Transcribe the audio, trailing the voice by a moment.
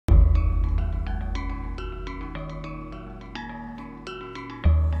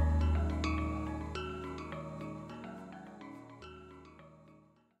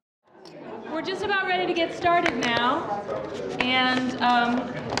We're just about ready to get started now, and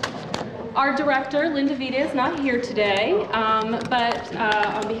our director, Linda Vita, is not here today, but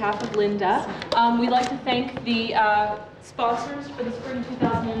on behalf of Linda, we'd like to thank the sponsors for the Spring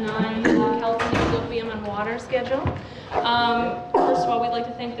 2009 California Colloquium on Water schedule. First of all, we'd like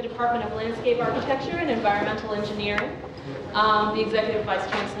to thank the Department of Landscape Architecture and Environmental Engineering, the Executive Vice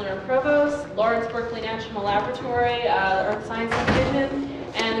Chancellor and Provost, Lawrence Berkeley National Laboratory, Earth Science Division,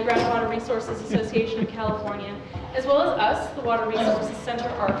 and the Groundwater Resources Association of California, as well as us, the Water Resources Center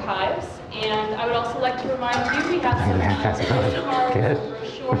Archives. And I would also like to remind you, we have some postcards,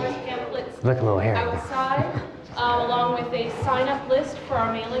 brochures, pamphlets outside, along with a sign-up list for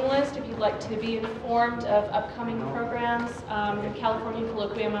our mailing list if you'd like to be informed of upcoming programs, the California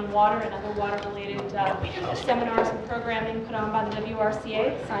Colloquium on Water and other water-related seminars and programming put on by the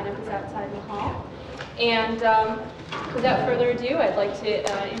WRCA. The sign-up is outside the hall. And without further ado, I'd like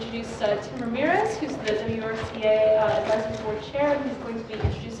to introduce Tim Ramirez, who's the WRCA Advisory Board Chair, and who's going to be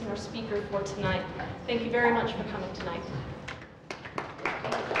introducing our speaker for tonight. Thank you very much for coming tonight.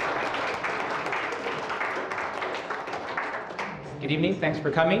 Good evening, thanks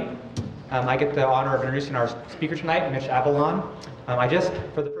for coming. I get the honor of introducing our speaker tonight, Mitch Avalon. I just,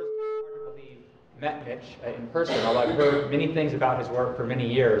 for the first time, hard to believe, met Mitch in person, although I've heard many things about his work for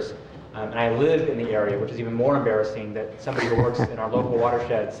many years. And I live in the area, which is even more embarrassing that somebody who works in our local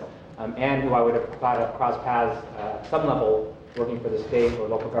watersheds and who I would have thought of cross paths at some level working for the state or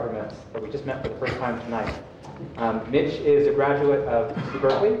local governments, but we just met for the first time tonight. Mitch is a graduate of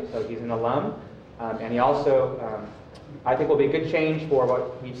Berkeley, so he's an alum, and he also, I think, will be a good change for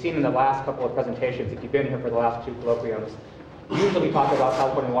what we've seen in the last couple of presentations. If you've been here for the last two colloquiums, usually we talk about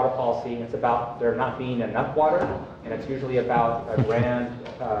California water policy, and it's about there not being enough water, and it's usually about a grand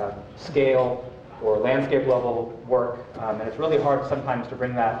scale or landscape level work, and it's really hard sometimes to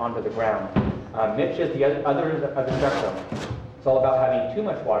bring that onto the ground. Mitch is the other end of the spectrum. It's all about having too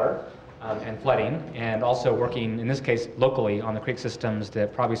much water and flooding, and also working, in this case, locally on the creek systems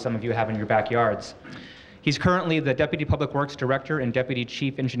that probably some of you have in your backyards. He's currently the Deputy Public Works Director and Deputy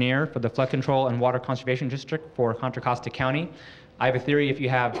Chief Engineer for the Flood Control and Water Conservation District for Contra Costa County. I have a theory, if you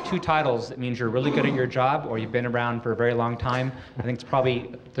have two titles, it means you're really good at your job or you've been around for a very long time. I think it's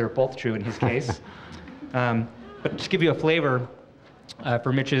probably, they're both true in his case. But to give you a flavor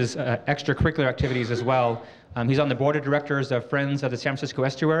for Mitch's extracurricular activities as well, he's on the Board of Directors of Friends of the San Francisco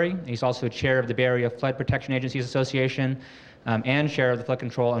Estuary. He's also chair of the Bay Area Flood Protection Agencies Association, and chair of the Flood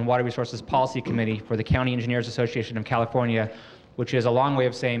Control and Water Resources Policy Committee for the County Engineers Association of California, which is a long way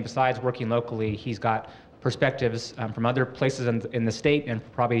of saying, besides working locally, he's got perspectives from other places in the state and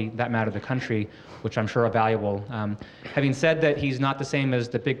probably that matter the country, which I'm sure are valuable. Having said that he's not the same as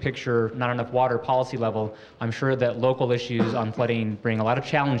the big picture, not enough water policy level, I'm sure that local issues on flooding bring a lot of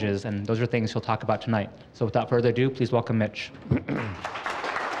challenges, and those are things he'll talk about tonight. So without further ado, please welcome Mitch.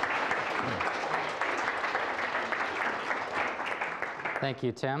 Thank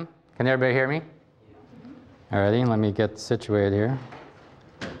you, Tim. Can everybody hear me? Alrighty, let me get situated here.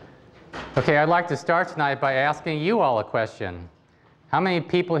 Okay, I'd like to start tonight by asking you all a question. How many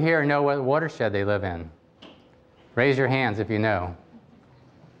people here know what watershed they live in? Raise your hands if you know.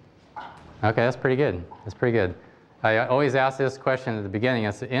 Okay, that's pretty good. That's pretty good. I always ask this question at the beginning.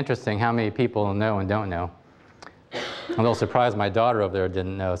 It's interesting how many people know and don't know. I'm a little surprised my daughter over there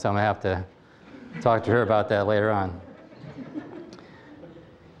didn't know, so I'm going to have to talk to her about that later on.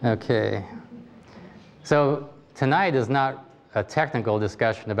 Okay. So tonight is not a technical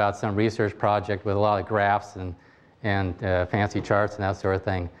discussion about some research project with a lot of graphs and fancy charts and that sort of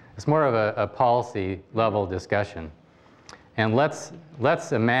thing. It's more of a policy level discussion. And let's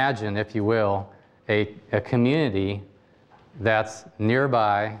imagine, if you will, a community that's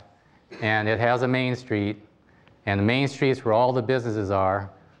nearby, and it has a main street, and the main street's where all the businesses are,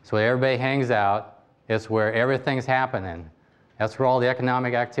 so everybody hangs out. It's where everything's happening. That's where all the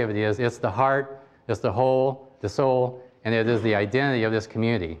economic activity is. It's the heart, it's the whole, the soul, and it is the identity of this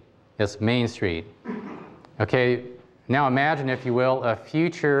community. It's Main Street. Okay, now imagine, if you will, a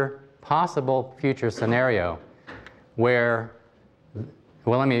possible future scenario where,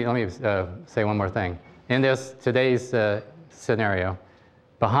 well, let me say one more thing. In today's scenario,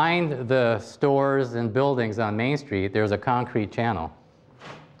 behind the stores and buildings on Main Street, there's a concrete channel.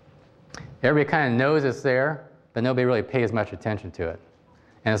 Everybody kind of knows it's there, but nobody really pays much attention to it.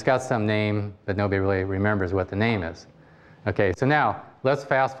 And it's got some name, but nobody really remembers what the name is. Okay, so now let's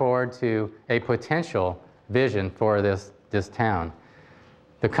fast forward to a potential vision for this town.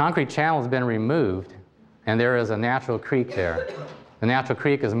 The concrete channel has been removed, and there is a natural creek there. The natural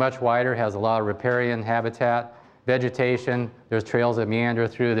creek is much wider, has a lot of riparian habitat, vegetation. There's trails that meander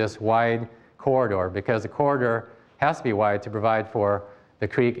through this wide corridor, because the corridor has to be wide to provide for the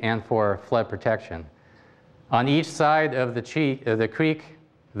creek and for flood protection. On each side of the creek,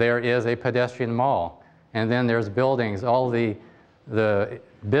 there is a pedestrian mall, and then there's buildings. All the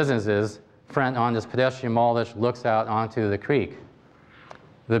businesses front on this pedestrian mall that looks out onto the creek.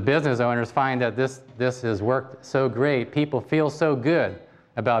 The business owners find that this has worked so great. People feel so good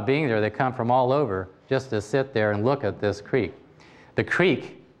about being there. They come from all over just to sit there and look at this creek. The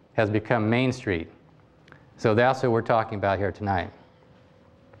creek has become Main Street. So that's what we're talking about here tonight.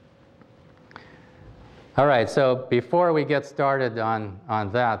 All right, so before we get started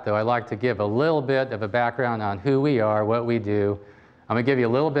on that, though, I'd like to give a little bit of a background on who we are, what we do. I'm going to give you a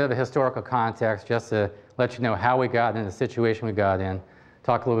little bit of a historical context just to let you know how we got in the situation we got in,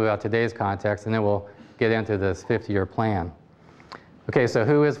 talk a little bit about today's context, and then we'll get into this 50-year plan. Okay, so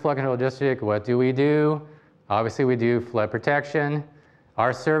who is Flood Control District? What do we do? Obviously, we do flood protection.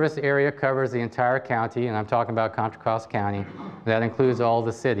 Our service area covers the entire county, and I'm talking about Contra Costa County. That includes all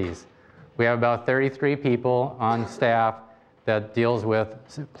the cities. We have about 33 people on staff that deals with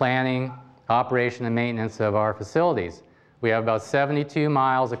planning, operation, and maintenance of our facilities. We have about 72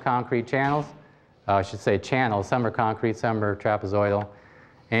 miles of concrete channels. I should say channels. Some are concrete, some are trapezoidal.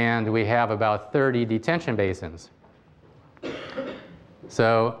 And we have about 30 detention basins.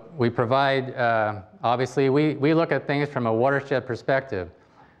 So we provide, obviously, we look at things from a watershed perspective.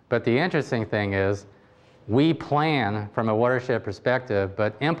 But the interesting thing is, we plan from a watershed perspective,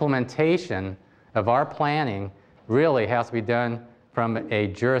 but implementation of our planning really has to be done from a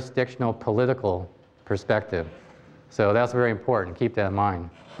jurisdictional political perspective. So that's very important. Keep that in mind.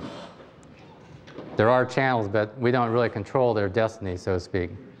 There are channels, but we don't really control their destiny, so to speak.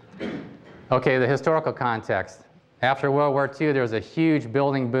 Okay, the historical context. After World War II, there was a huge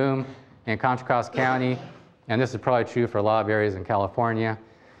building boom in Contra Costa County, and this is probably true for a lot of areas in California.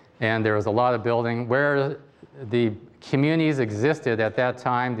 And there was a lot of building. Where the communities existed at that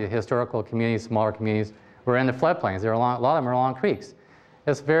time, the historical communities, smaller communities, were in the floodplains. A lot of them are along creeks.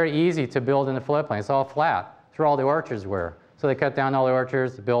 It's very easy to build in the floodplain. It's all flat. That's where all the orchards were. So they cut down all the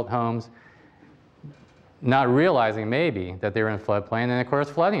orchards, built homes, not realizing maybe that they were in a floodplain, and of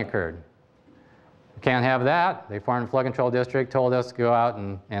course flooding occurred. We can't have that. The Florida Flood Control District told us to go out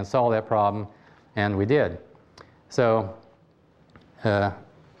and solve that problem, and we did. So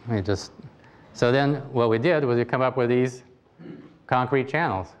so then what we did was we come up with these concrete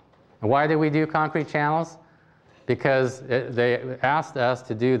channels. And why did we do concrete channels? Because they asked us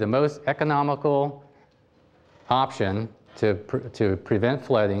to do the most economical option to prevent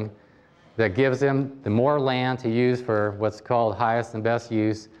flooding that gives them the more land to use for what's called highest and best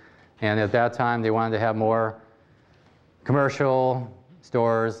use. And at that time, they wanted to have more commercial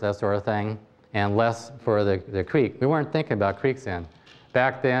stores, that sort of thing, and less for the creek. We weren't thinking about creeks then.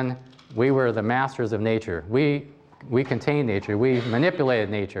 Back then, we were the masters of nature. We contained nature. We manipulated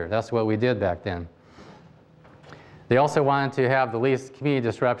nature. That's what we did back then. They also wanted to have the least community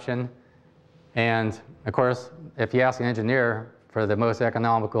disruption. And of course, if you ask an engineer for the most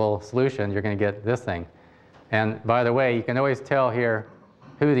economical solution, you're going to get this thing. And by the way, you can always tell here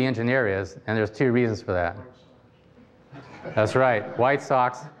who the engineer is, and there's two reasons for that. That's right, white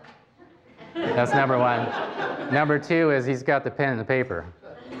socks. That's number one. Number two is he's got the pen and the paper.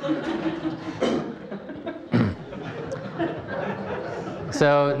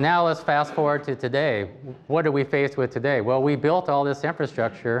 So now let's fast forward to today. What are we faced with today? Well, we built all this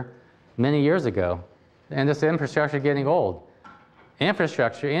infrastructure many years ago, and this infrastructure is getting old.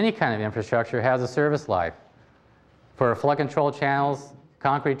 Infrastructure, any kind of infrastructure, has a service life. For flood control channels,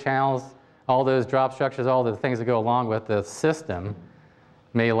 concrete channels, all those drop structures, all the things that go along with the system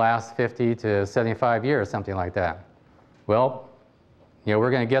may last 50 to 75 years, something like that. Well, you know,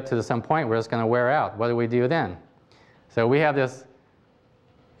 we're going to get to some point where it's going to wear out. What do we do then? So we have this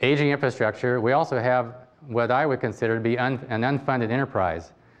aging infrastructure. We also have what I would consider to be an unfunded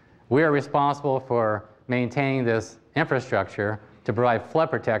enterprise. We are responsible for maintaining this infrastructure to provide flood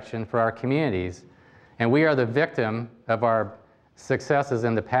protection for our communities. And we are the victim of our successes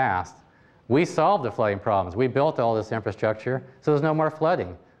in the past. We solved the flooding problems. We built all this infrastructure, so there's no more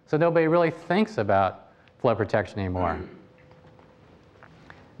flooding. So nobody really thinks about flood protection anymore.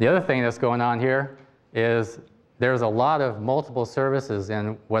 The other thing that's going on here is there's a lot of multiple services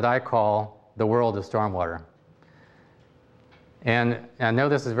in what I call the world of stormwater. And I know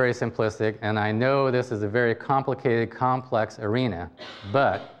this is very simplistic, and I know this is a very complicated, complex arena,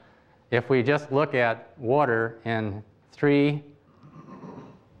 but if we just look at water in three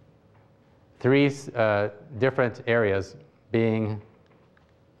different areas, being,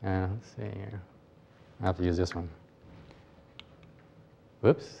 let's see here, I have to use this one.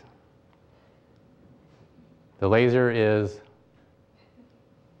 Whoops. The laser is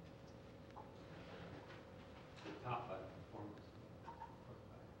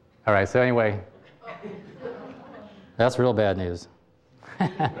all right, so anyway, that's real bad news.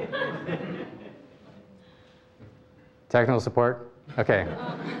 Technical support? Okay.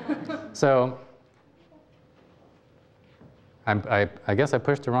 So I guess I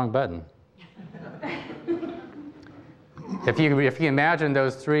pushed the wrong button. If you imagine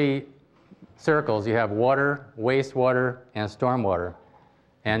those three circles, you have water, wastewater, and stormwater.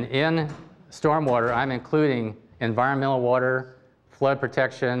 And in stormwater, I'm including environmental water, flood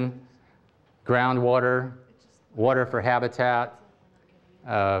protection, groundwater, water for habitat,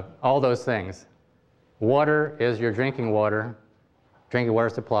 all those things. Water is your drinking water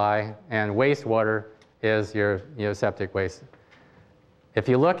supply, and wastewater is your septic waste. If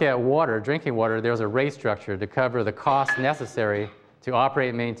you look at water, drinking water, there's a rate structure to cover the costs necessary to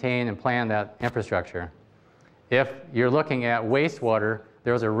operate, maintain, and plan that infrastructure. If you're looking at wastewater,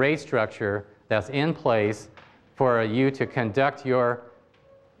 there's a rate structure that's in place for you to conduct your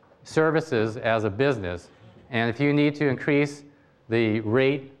services as a business. And if you need to increase the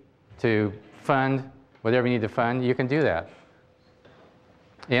rate to fund whatever you need to fund, you can do that.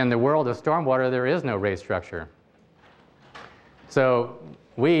 In the world of stormwater, there is no rate structure. So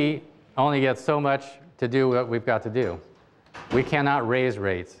we only get so much to do what we've got to do. We cannot raise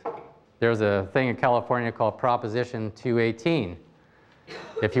rates. There's a thing in California called Proposition 218.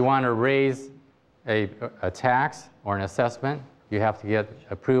 If you want to raise a tax or an assessment, you have to get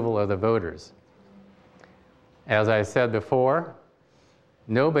approval of the voters. As I said before,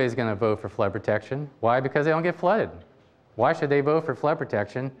 nobody's going to vote for flood protection. Why? Because they don't get flooded. Why should they vote for flood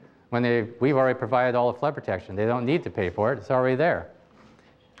protection when we've already provided all the flood protection? They don't need to pay for it. It's already there.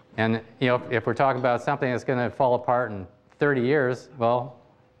 And if we're talking about something that's going to fall apart in 30 years, well,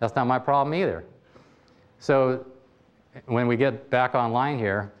 that's not my problem either. So when we get back online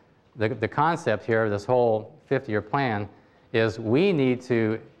here, the concept here of this whole 50-year plan is we need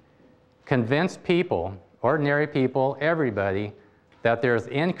to convince people, ordinary people, everybody, that there's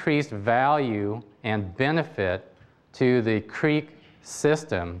increased value and benefit to the creek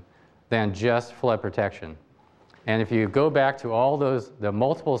system than just flood protection. And if you go back to all the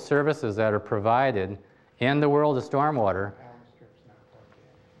multiple services that are provided in the world of stormwater,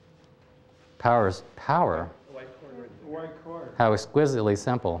 power. White cord. How exquisitely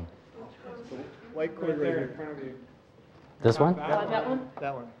simple. White cord right here in front of you. This one? That one?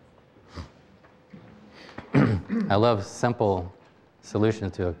 That one. I love simple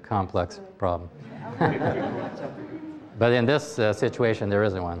solutions to a complex problem. But in this situation, there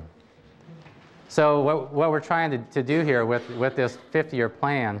isn't one. So what we're trying to do here with this 50-year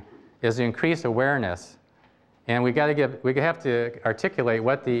plan is to increase awareness. And we have to articulate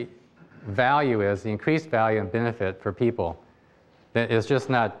what the value is, the increased value and benefit for people. It's just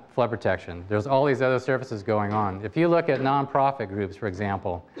not flood protection. There's all these other services going on. If you look at nonprofit groups, for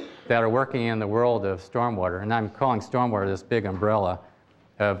example, that are working in the world of stormwater, and I'm calling stormwater this big umbrella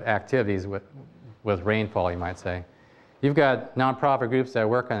of activities with rainfall, you might say. You've got nonprofit groups that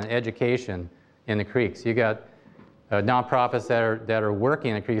work on education in the creeks. You've got nonprofits that are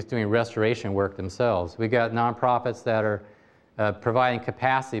working in the creeks doing restoration work themselves. We've got nonprofits that are providing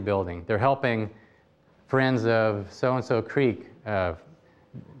capacity building. They're helping friends of so-and-so creek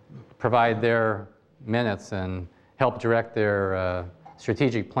provide their minutes and help direct their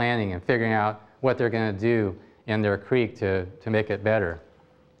strategic planning and figuring out what they're going to do in their creek to make it better.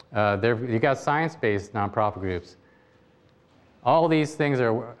 You've got science-based nonprofit groups. All these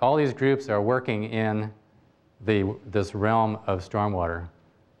groups are working in this realm of stormwater.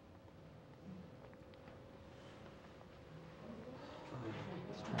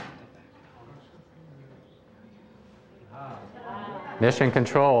 Mission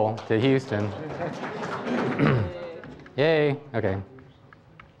control to Houston. Yay, okay.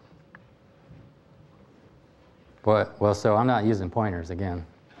 Well, so I'm not using pointers again.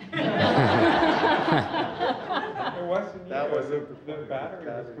 That was the battery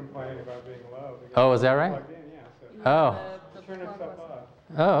was complaining about being low. Oh, is that right? Plugged in, yeah, so turn itself off.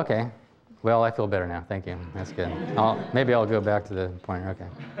 Oh, okay. Well, I feel better now. Thank you. That's good. Maybe I'll go back to the pointer. Okay.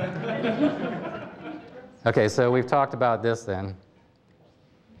 Okay, so we've talked about this then.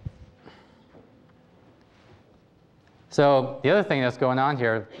 So the other thing that's going on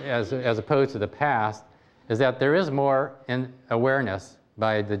here, as opposed to the past, is that there is more awareness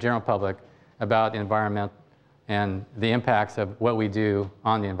by the general public about the environment and the impacts of what we do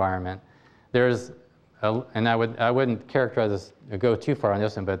on the environment. And I wouldn't characterize this, go too far on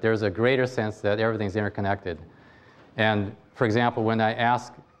this one, but there's a greater sense that everything's interconnected. And for example, when I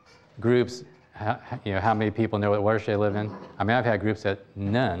ask groups, how many people know what watershed they live in. I mean, I've had groups that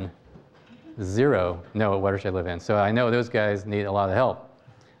none, zero, know what watershed they live in. So I know those guys need a lot of help.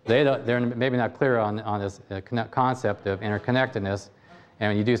 They're maybe not clear on this concept of interconnectedness, and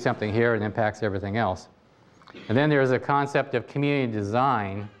when you do something here, it impacts everything else. And then there's a concept of community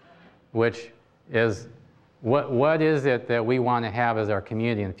design, which is what is it that we want to have as our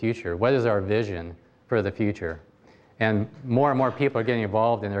community in the future? What is our vision for the future? And more people are getting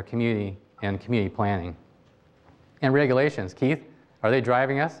involved in their community and community planning. And regulations. Keith, are they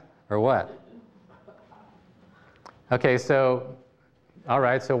driving us or what? Okay, so, all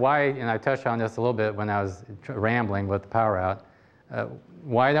right, so why, and I touched on this a little bit when I was rambling with the power out,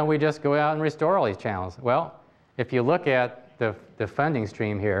 why don't we just go out and restore all these channels? Well, if you look at the funding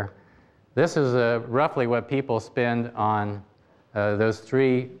stream here, this is roughly what people spend on those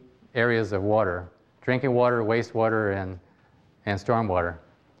three areas of water: drinking water, wastewater, and stormwater.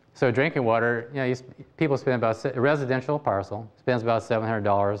 So drinking water, people spend about, a residential parcel spends about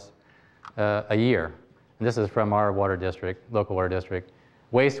 $700 a year. And this is from our water district, local water district.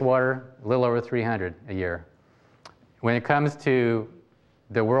 Wastewater, a little over $300 a year. When it comes to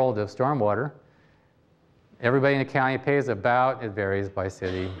the world of stormwater, everybody in the county pays about, it varies by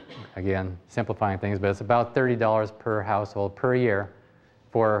city, again, simplifying things, but it's about $30 per household per year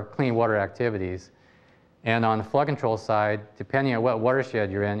for clean water activities. And on the flood control side, depending on what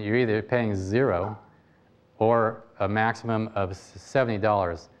watershed you're in, you're either paying $0 or a maximum of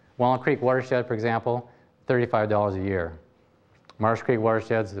 $70. Walnut Creek watershed, for example, $35 a year. Marsh Creek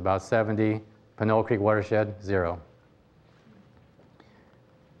watershed is about $70. Pinole Creek watershed, $0.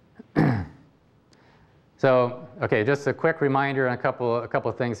 So, okay, just a quick reminder on a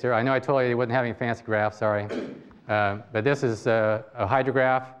couple of things here. I know I told you you wouldn't have any fancy graphs, sorry. But this is a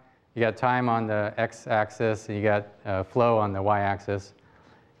hydrograph. You got time on the x-axis, and you got flow on the y-axis.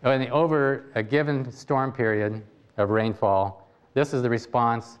 And over a given storm period of rainfall, this is the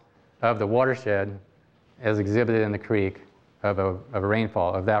response of the watershed as exhibited in the creek of a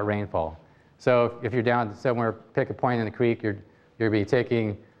rainfall, of that rainfall. So if you're down somewhere, pick a point in the creek, you'll be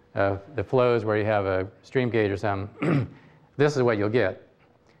taking the flows where you have a stream gauge or something. This is what you'll get.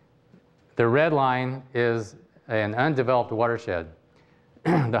 The red line is an undeveloped watershed.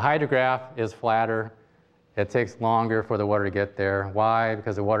 The hydrograph is flatter. It takes longer for the water to get there. Why?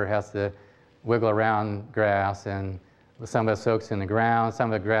 Because the water has to wiggle around grass, and some of it soaks in the ground,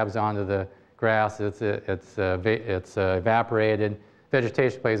 some of it grabs onto the grass, it's evaporated.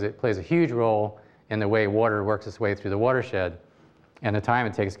 Vegetation plays a huge role in the way water works its way through the watershed and the time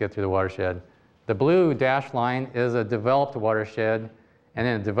it takes to get through the watershed. The blue dashed line is a developed watershed, and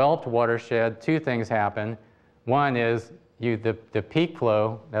in a developed watershed, two things happen. One is the peak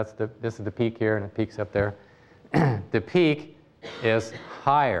flow, this is the peak here, and it peaks up there. The peak is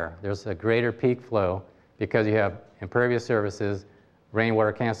higher. There's a greater peak flow because you have impervious surfaces.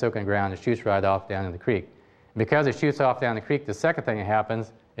 Rainwater can't soak in the ground. It shoots right off down in the creek. And because it shoots off down the creek, the second thing that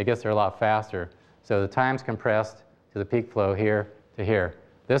happens, it gets there a lot faster. So the time's compressed to the peak flow here to here.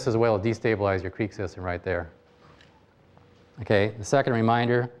 This is what will destabilize your creek system right there. Okay, the second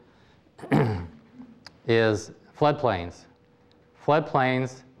reminder is floodplains.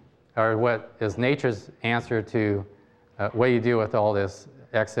 Floodplains are what is nature's answer to what you do with all this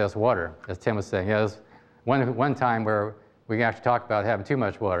excess water, as Tim was saying. Yeah, there's one time where we actually talked about having too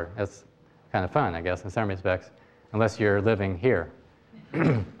much water. That's kind of fun, I guess, in some respects, unless you're living here.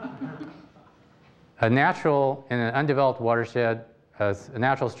 A natural, in an undeveloped watershed, a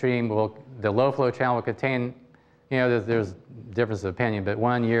natural stream the low flow channel will contain, there's difference of opinion, but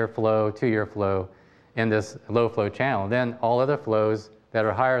 1 year flow, 2 year flow in this low flow channel. Then all other flows that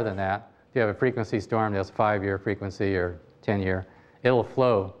are higher than that, if you have a frequency storm that's 5 year frequency or 10 year, it'll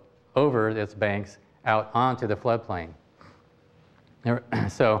flow over its banks out onto the floodplain.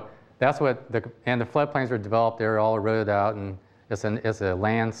 So that's what, and the floodplains were developed, they're all eroded out, and it's a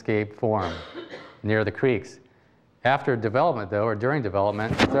landscape form near the creeks. After development, though, or during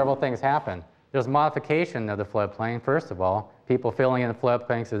development, several things happen. There's modification of the floodplain, first of all. People filling in the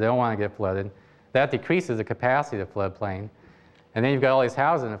floodplain because they don't want to get flooded. That decreases the capacity of the floodplain. And then you've got all these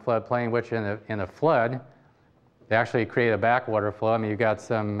houses in the floodplain, which in a flood, they actually create a backwater flow. I mean, you've got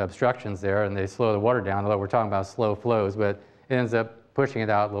some obstructions there, and they slow the water down, although we're talking about slow flows, but it ends up pushing it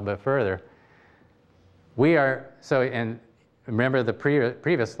out a little bit further. And remember the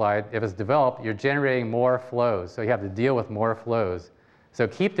previous slide, if it's developed, you're generating more flows, so you have to deal with more flows. So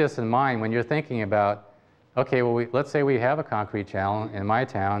keep this in mind when you're thinking about, okay, well, let's say we have a concrete channel in my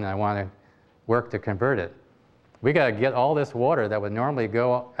town, and I want to work to convert it. We got to get all this water that would normally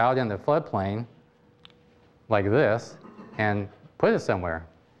go out in the floodplain like this and put it somewhere.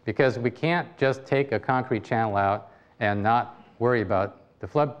 because we can't just take a concrete channel out and not worry about the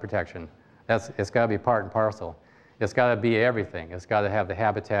flood protection. It's got to be part and parcel. It's got to be everything. It's got to have the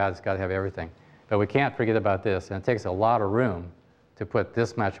habitat. It's got to have everything. But we can't forget about this, and it takes a lot of room to put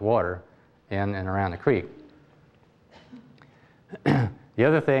this much water in and around the creek. The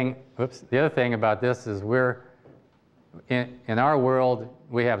other thing about this is we're, in our world,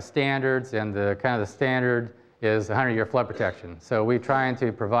 we have standards, and the kind of the standard is 100-year flood protection. So we're trying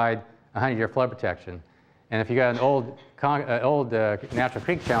to provide 100-year flood protection. And if you got an old natural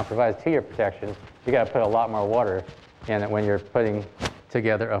creek channel provides 2-year protection, you got to put a lot more water in it when you're putting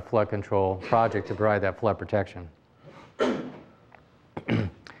together a flood control project to provide that flood protection.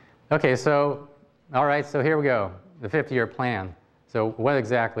 Okay, so, all right, so here we go, the 50-year plan. So what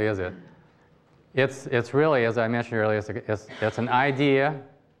exactly is it? It's really, as I mentioned earlier, it's an idea.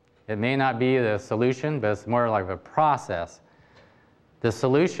 It may not be the solution, but it's more like a process. The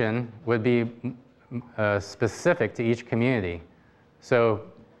solution would be specific to each community. So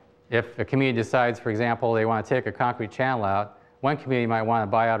if a community decides, for example, they want to take a concrete channel out, one community might want to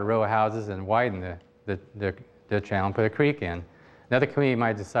buy out a row of houses and widen the channel and put a creek in. Another community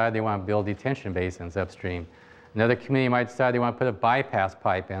might decide they want to build detention basins upstream. Another community might decide they want to put a bypass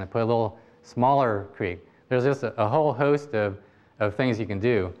pipe in and put a little smaller creek. There's just a whole host of things you can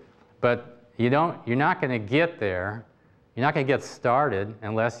do. But you're not going to get there, you're not going to get started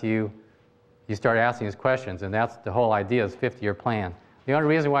unless you start asking these questions, and that's the whole idea is 50-year plan. The only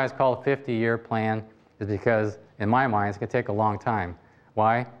reason why it's called a 50-year plan is because, in my mind, it's going to take a long time.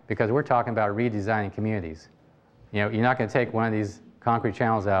 Why? Because we're talking about redesigning communities. You know, you're not going to take one of these concrete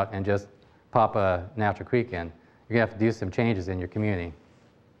channels out and just pop a natural creek in. You're going to have to do some changes in your community.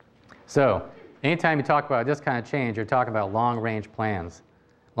 So anytime you talk about this kind of change, you're talking about long-range plans,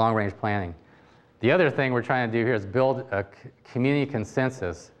 long-range planning. The other thing we're trying to do here is build a community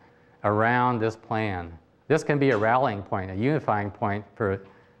consensus around this plan. This can be a rallying point, a unifying point for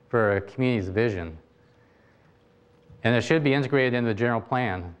a community's vision. And it should be integrated into the general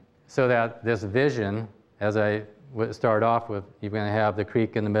plan so that this vision, as I start off with, you're going to have the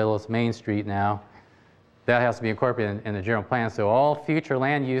creek in the middle of Main Street now. That has to be incorporated in the general plan. So all future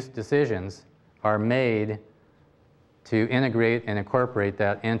land use decisions are made to integrate and incorporate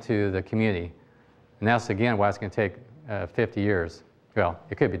that into the community. And that's, again, why it's going to take 50 years. Well,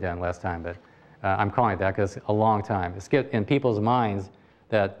 it could be done less time, but I'm calling it that because it's a long time. It's get in people's minds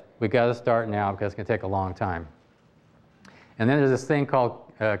that we've got to start now because it's going to take a long time. And then there's this thing called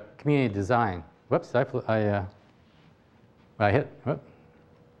community design. Whoops, I hit, whoop.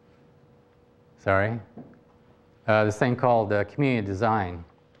 Sorry. This thing called community design,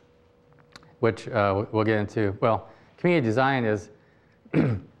 which we'll get into. Well, community design is,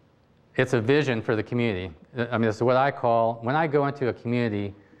 it's a vision for the community. I mean, this is what I call, when I go into a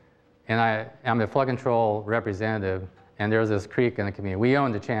community and I'm the flood control representative and there's this creek in the community. We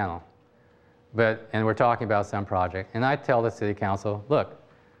own the channel, and we're talking about some project. And I tell the city council, look,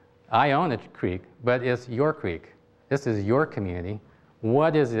 I own the creek, but it's your creek. This is your community.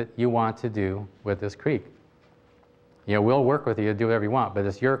 What is it you want to do with this creek? You know, we'll work with you to do whatever you want, but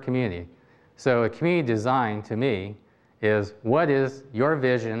it's your community. So a community design, to me, is what is your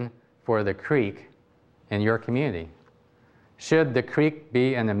vision for the creek in your community? Should the creek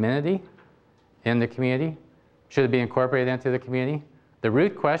be an amenity in the community? Should it be incorporated into the community? The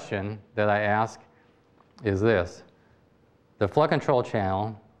root question that I ask is this. The flood control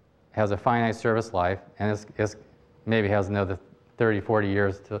channel has a finite service life, and it's maybe has another 30, 40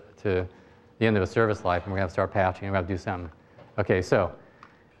 years to the end of a service life, and we're going to start patching, and we're going to do something. Okay, so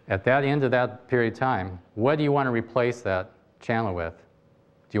at that end of that period of time, what do you want to replace that channel with?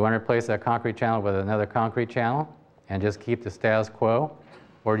 Do you want to replace that concrete channel with another concrete channel and just keep the status quo?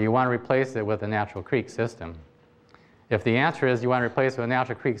 Or do you want to replace it with a natural creek system? If the answer is you want to replace it with a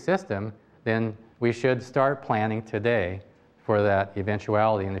natural creek system, then we should start planning today for that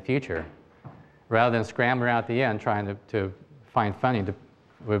eventuality in the future. Rather than scrambling around at the end trying to find funding, it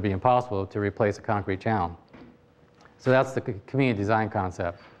would be impossible to replace a concrete channel. So that's the community design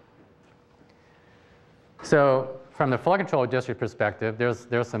concept. So from the flood control district perspective,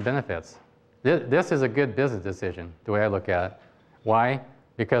 there's some benefits. This is a good business decision, the way I look at it. Why?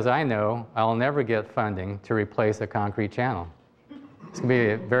 Because I know I'll never get funding to replace a concrete channel. It's going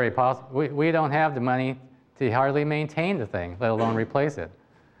to be very possible. We don't have the money to hardly maintain the thing, let alone replace it.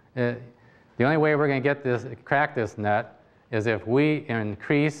 The only way we're going to crack this nut is if we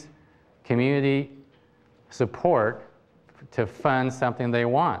increase community support to fund something they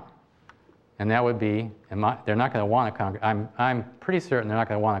want. And that would be, they're not going to want a concrete, I'm pretty certain they're not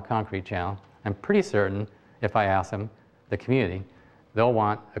going to want a concrete channel. I'm pretty certain, if I ask them, the community, they'll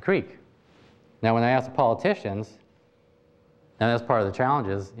want a creek. Now, when I ask the politicians, and that's part of the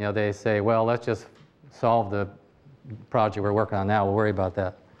challenges, you know, they say, well, let's just solve the project we're working on now. We'll worry about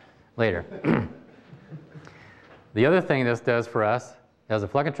that later. The other thing this does for us as a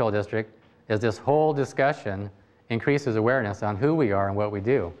flood control district is this whole discussion increases awareness on who we are and what we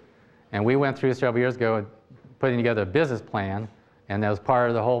do. And we went through several years ago putting together a business plan, and that was part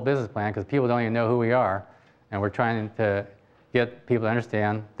of the whole business plan because people don't even know who we are. And we're trying to get people to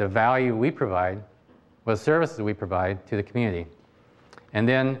understand the value we provide, what services we provide to the community. And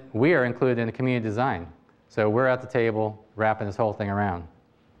then we are included in the community design. So we're at the table wrapping this whole thing around.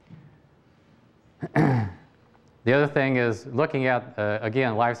 The other thing is looking at,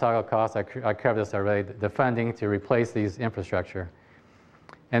 again, life cycle costs. I covered this already, the funding to replace these infrastructure.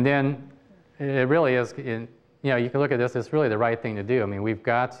 And then it really is, you know, you can look at this, it's really the right thing to do. I mean, we've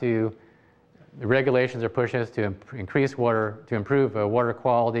got to, the regulations are pushing us to increase water, to improve water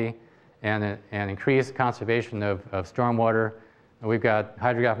quality and increase conservation of stormwater. We've got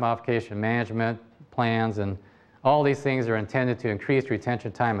hydrographic modification management plans, and all these things are intended to increase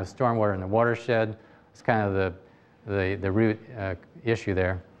retention time of stormwater in the watershed. It's kind of the root issue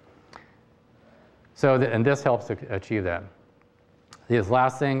there. So, and this helps to achieve that. This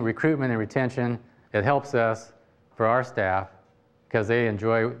last thing, recruitment and retention, it helps us for our staff because they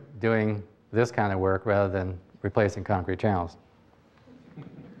enjoy doing this kind of work rather than replacing concrete channels.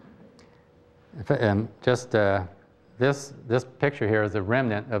 This picture here is a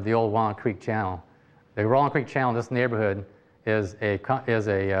remnant of the old Walnut Creek Channel. The Walnut Creek Channel in this neighborhood is a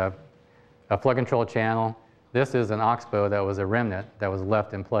flood control channel. This is an oxbow that was a remnant that was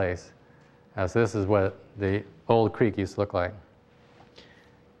left in place. So this is what the old creek used to look like.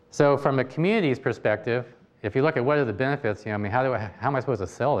 So from a community's perspective, if you look at what are the benefits, you know, I mean, how am I supposed to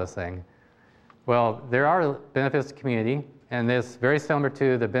sell this thing? Well, there are benefits to community, and it's very similar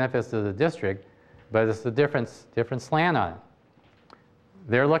to the benefits of the district, but it's a different slant on it.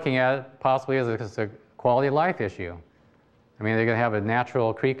 They're looking at it possibly as a quality of life issue. I mean, they're going to have a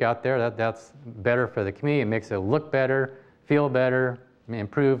natural creek out there that's better for the community. It makes it look better, feel better,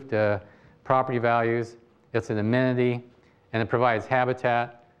 improved property values. It's an amenity, and it provides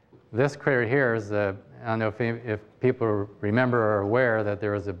habitat. This critter here is, I don't know if people remember or are aware that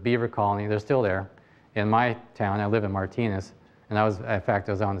there was a beaver colony. They're still there in my town. I live in Martinez, and in fact,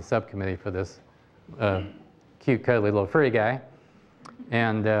 I was on the subcommittee for this cute, cuddly little furry guy.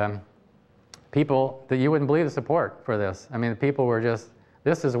 And people that you wouldn't believe the support for this. I mean, the people were just,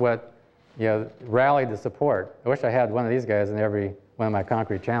 this is what, you know, rallied the support. I wish I had one of these guys in every one of my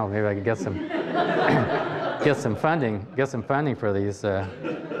concrete channels. Maybe I could get some, get some funding for these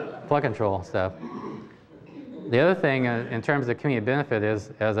flood control stuff. The other thing in terms of community benefit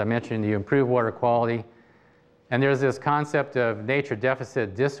is, as I mentioned, you improve water quality. And there's this concept of nature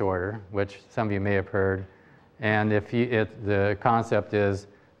deficit disorder, which some of you may have heard. And the concept is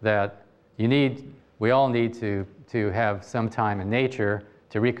that we all need to have some time in nature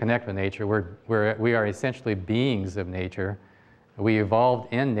to reconnect with nature. We are essentially beings of nature. We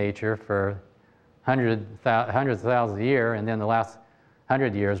evolved in nature for hundreds of thousands of years, and then the last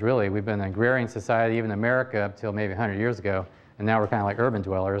 100 years, really, we've been an agrarian society, even America, up till maybe 100 years ago, and now we're kind of like urban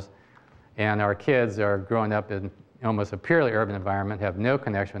dwellers. And our kids are growing up in almost a purely urban environment, have no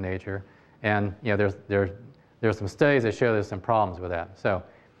connection with nature, and you know, there's some studies that show there's some problems with that. So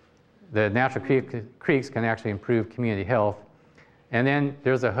the natural creeks can actually improve community health. And then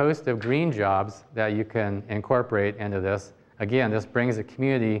there's a host of green jobs that you can incorporate into this. Again, this brings the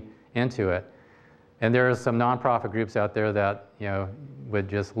community into it. And there are some nonprofit groups out there that, you know, would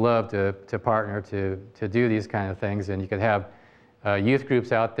just love to partner to do these kind of things. And you could have youth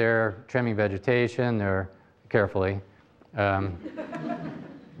groups out there trimming vegetation or carefully.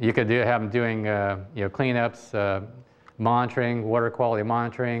 You could have them doing you know, cleanups, monitoring, water quality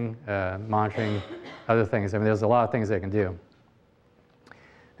monitoring, monitoring other things. I mean, there's a lot of things they can do.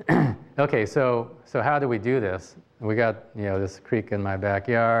 Okay, so how do we do this? We got, you know, this creek in my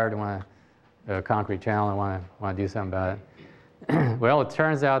backyard. I want a concrete channel. I want to do something about it. Well, it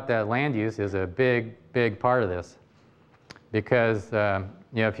turns out that land use is a big part of this, because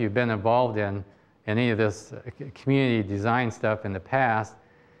you know, if you've been involved in any of this community design stuff in the past,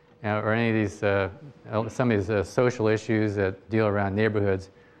 or any of these, some of these social issues that deal around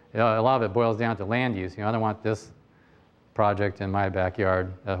neighborhoods, you know, a lot of it boils down to land use. You know, I don't want this project in my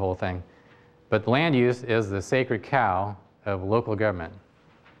backyard, that whole thing. But land use is the sacred cow of local government.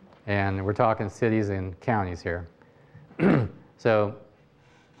 And we're talking cities and counties here. So,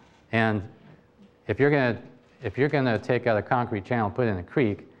 and if you're gonna take out a concrete channel and put it in a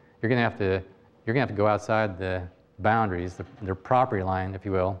creek, you're gonna have to go outside the boundaries, the property line, if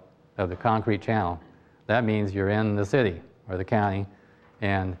you will, of the concrete channel. That means you're in the city or the county,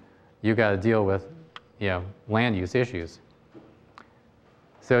 and you've got to deal with, land use issues.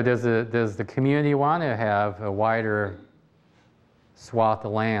 So does the community want to have a wider swath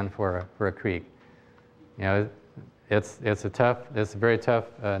of land for a creek? It's a very tough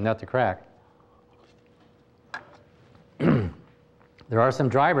nut to crack. There are some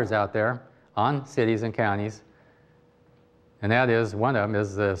drivers out there on cities and counties, and that is, one of them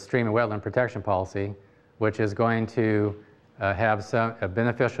is the Stream and Wetland Protection Policy, which is going to have a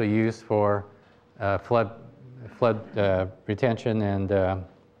beneficial use for flood retention, and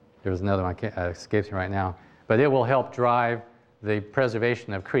there's another one escapes me right now. But it will help drive the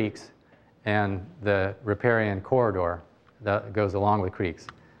preservation of creeks and the riparian corridor that goes along with creeks.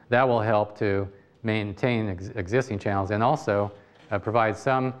 That will help to maintain existing channels and also provide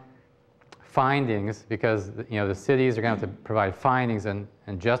some findings, because the cities are going to have to provide findings and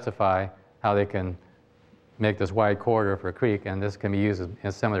justify how they can make this wide corridor for a creek, and this can be used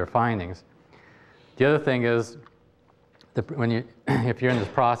as some of their findings. The other thing is, if you're in this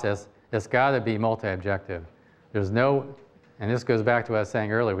process, it's got to be multi-objective. There's no, and this goes back to what I was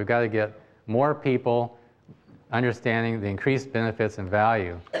saying earlier, we've got to get more people understanding the increased benefits and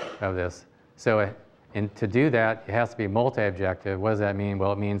value of this. So to do that, it has to be multi-objective. What does that mean?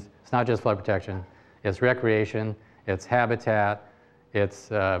 Well, it means it's not just flood protection, it's recreation, it's habitat, it's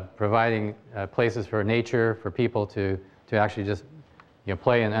providing places for nature, for people to actually just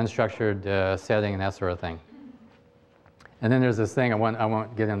play in an unstructured setting and that sort of thing. And then there's this thing, I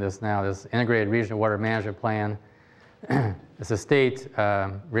won't get into this now, this Integrated Regional Water Management Plan. It's a state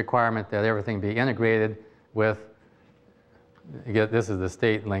requirement that everything be integrated with, this is the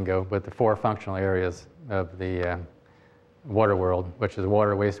state lingo, but the 4 functional areas of the water world, which is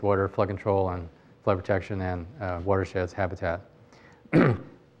water, wastewater, flood control, and flood protection, and watersheds, habitat.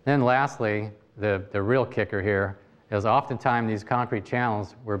 Then lastly, the real kicker here is oftentimes these concrete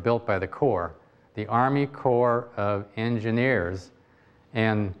channels were built by the Corps, the Army Corps of Engineers,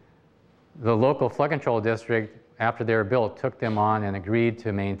 and the local flood control district, after they were built, took them on and agreed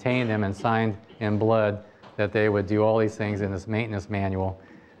to maintain them and signed in blood that they would do all these things in this maintenance manual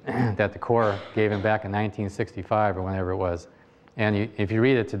that the Corps gave them back in 1965 or whenever it was. And if you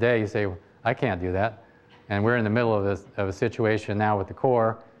read it today, you say, well, I can't do that. And we're in the middle of a situation now with the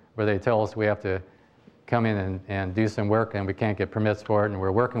Corps where they tell us we have to come in and do some work, and we can't get permits for it, and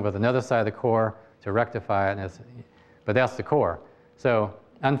we're working with another side of the Corps to rectify it, but that's the Corps. So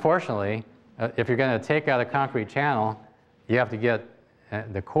unfortunately, if you're going to take out a concrete channel, you have to get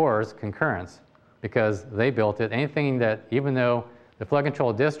the Corps' concurrence, because they built it. Anything that, even though the flood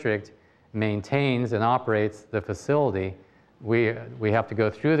control district maintains and operates the facility, we have to go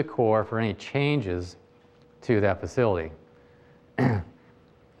through the Corps for any changes to that facility.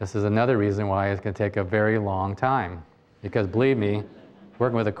 This is another reason why it's going to take a very long time, because believe me,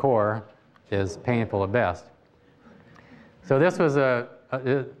 working with the Corps is painful at best. So this was I'm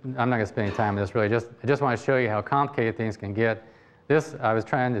not going to spend any time on this really, I just want to show you how complicated things can get. This, I was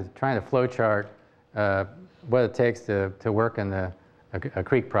trying to flow chart what it takes to work in a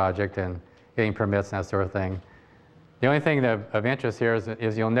creek project and getting permits and that sort of thing. The only thing of interest here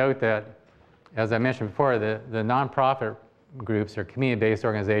is you'll note that, as I mentioned before, the nonprofit groups or community-based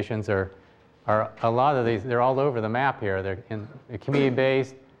organizations are a lot of these, they're all over the map here. They're in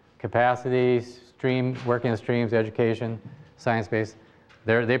community-based, capacity, working in streams, education, science-based.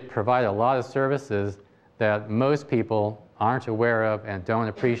 They provide a lot of services that most people aren't aware of and don't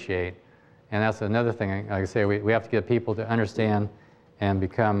appreciate. And that's another thing, like I say, we have to get people to understand and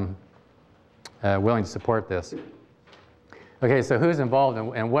become willing to support this. Okay, so who's involved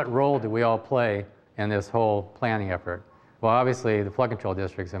and what role do we all play in this whole planning effort? Well, obviously, the flood control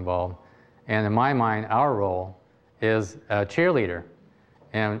district's involved. And in my mind, our role is a cheerleader.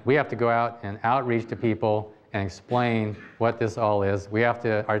 And we have to go out and outreach to people and explain what this all is. We have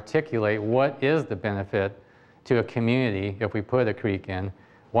to articulate what is the benefit to a community if we put a creek in.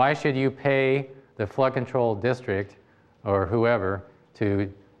 Why should you pay the flood control district or whoever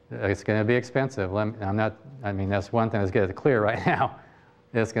to, it's going to be expensive. I mean, that's one thing that's getting clear right now.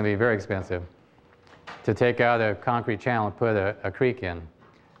 It's going to be very expensive to take out a concrete channel and put a creek in.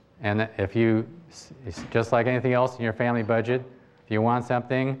 And if you, it's just like anything else in your family budget, if you want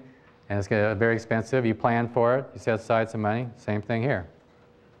something and it's going to be very expensive, you plan for it, you set aside some money, same thing here.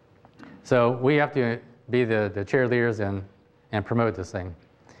 So we have to be the cheerleaders and promote this thing.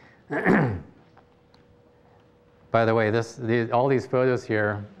 By the way, all these photos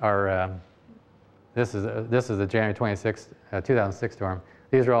here are, this is the January 26th, 2006 storm.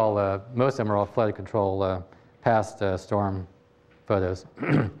 These are all, most of them are all flood control past storm photos.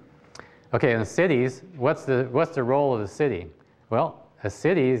 Okay, in the cities, what's the role of the city? Well, a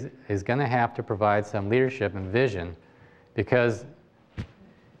city is going to have to provide some leadership and vision, because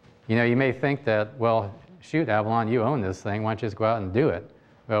you know, you may think that, well, shoot, Avalon, you own this thing, why don't you just go out and do it?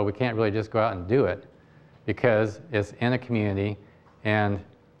 Well, we can't really just go out and do it because it's in a community, and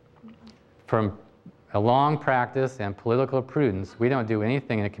from a long practice and political prudence, we don't do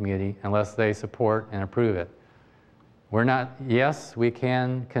anything in a community unless they support and approve it. We're not, yes, we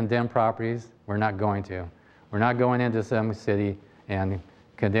can condemn properties, we're not going to. We're not going into some city and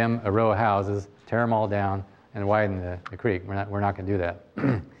condemn a row of houses, tear them all down, and widen the creek. We're not going to do that.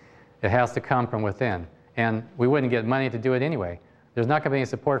 It has to come from within. And we wouldn't get money to do it anyway. There's not going to be any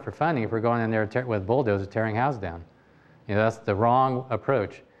support for funding if we're going in there with bulldozers tearing houses down. You know, that's the wrong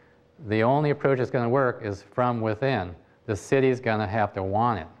approach. The only approach that's going to work is from within. The city's going to have to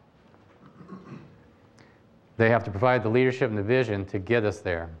want it. They have to provide the leadership and the vision to get us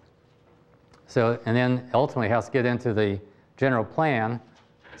there. So, and then ultimately it has to get into the general plan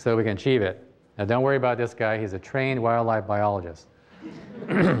so we can achieve it. Now don't worry about this guy, he's a trained wildlife biologist.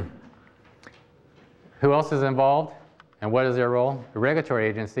 Who else is involved and what is their role? The regulatory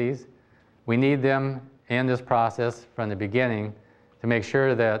agencies. We need them in this process from the beginning to make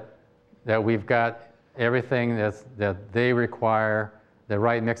sure that we've got everything that they require, the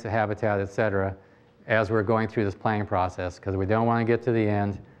right mix of habitat, et cetera, as we're going through this planning process, because we don't want to get to the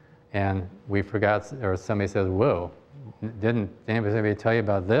end and we forgot, or somebody says, whoa, didn't anybody tell you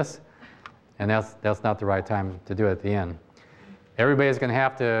about this? And that's not the right time to do it at the end. Everybody's going to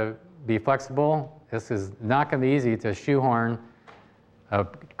have to be flexible. This is not going to be easy to shoehorn a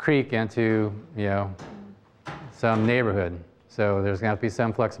creek into, you know, some neighborhood. So there's going to have to be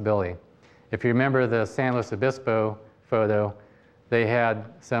some flexibility. If you remember the San Luis Obispo photo, they had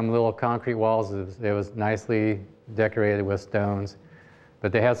some little concrete walls. It was nicely decorated with stones,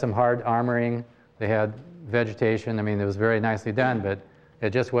 but they had some hard armoring. They had vegetation. I mean, it was very nicely done, but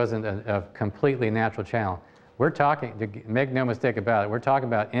it just wasn't a completely natural channel. We're talking, to make no mistake about it, we're talking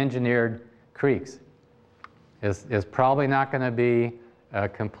about engineered creeks. It's probably not going to be a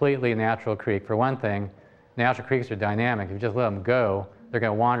completely natural creek. For one thing, natural creeks are dynamic. If you just let them go, they're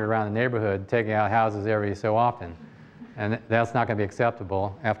going to wander around the neighborhood, taking out houses every so often. And that's not going to be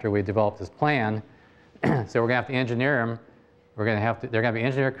acceptable after we develop this plan. So we're going to have to engineer them. They're going to be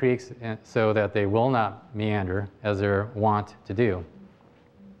engineered creeks so that they will not meander as they're wont to do.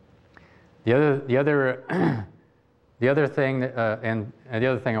 The other thing, and the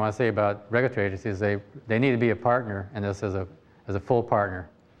other thing I want to say about regulatory agencies is they need to be a partner in this as a full partner.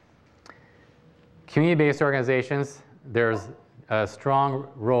 Community-based organizations, there's a strong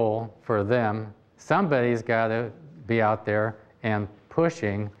role for them. Somebody's got to be out there and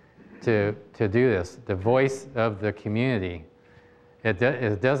pushing to do this. The voice of the community. I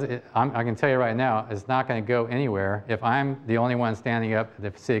can tell you right now, it's not going to go anywhere if I'm the only one standing up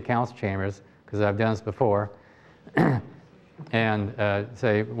at the city council chambers, because I've done this before, and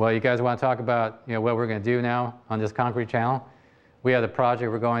say, well, you guys want to talk about, you know, what we're going to do now on this concrete channel? We have a project,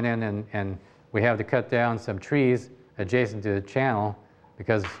 we're going in and we have to cut down some trees adjacent to the channel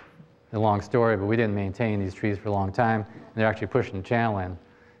because, a long story, but we didn't maintain these trees for a long time. And they're actually pushing the channel in.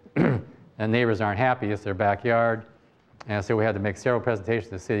 And neighbors aren't happy, it's their backyard. And so we had to make several presentations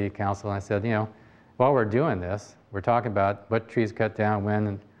to the city council, and I said, you know, while we're doing this, we're talking about what trees cut down when,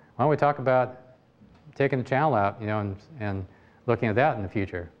 and why don't we talk about taking the channel out, you know, and looking at that in the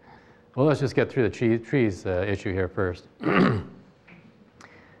future. Well, let's just get through the trees issue here first.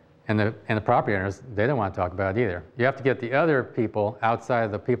 And the property owners, they don't want to talk about it either. You have to get the other people outside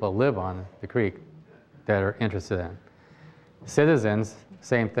of the people that live on the creek that are interested in. Citizens,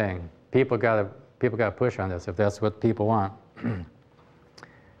 same thing. People got to push on this if that's what people want.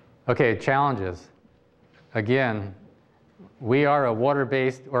 Okay, challenges. Again, we are a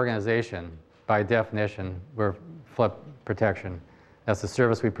water-based organization by definition. We're flood protection. That's the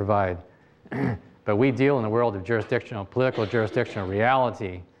service we provide. But we deal in the world of political jurisdictional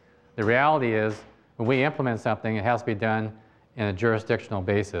reality. The reality is, when we implement something, it has to be done in a jurisdictional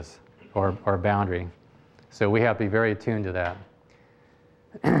basis or boundary. So we have to be very attuned to that.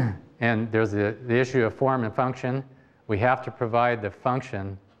 And there's the issue of form and function. We have to provide the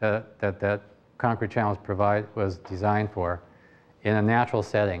function that concrete channels was designed for in a natural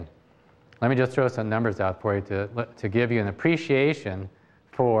setting. Let me just throw some numbers out for you to give you an appreciation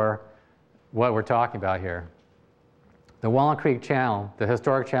for what we're talking about here. The Walnut Creek Channel, the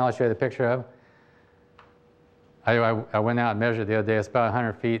historic channel I showed you the picture of, I went out and measured the other day. It's about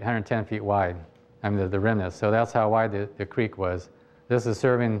 100 feet, 110 feet wide. I mean, the remnants. So that's how wide the creek was. This is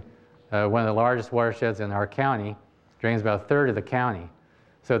serving one of the largest watersheds in our county, drains about a third of the county.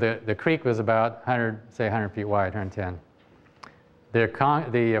 So the creek was about 100 feet wide, 110.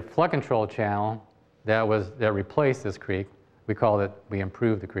 The flood control channel that replaced this creek, we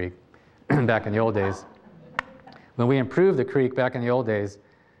improved the creek back in the old days. When we improved the creek back in the old days,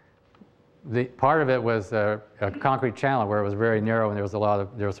 part of it was a concrete channel where it was very narrow and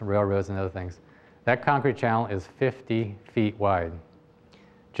there were some railroads and other things. That concrete channel is 50 feet wide.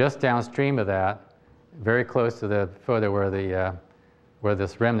 Just downstream of that, very close to the photo where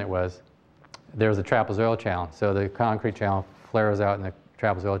this remnant was, there's a trapezoidal channel. So the concrete channel flares out in the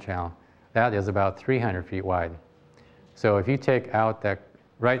trapezoidal channel. That is about 300 feet wide. So if you take out that,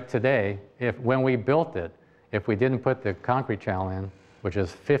 right today, when we built it, if we didn't put the concrete channel in, which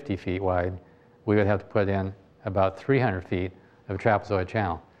is 50 feet wide, we would have to put in about 300 feet of trapezoid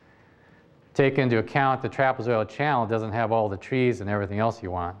channel. Take into account the trapezoidal channel doesn't have all the trees and everything else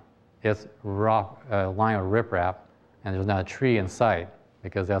you want. It's rock, line of riprap, and there's not a tree in sight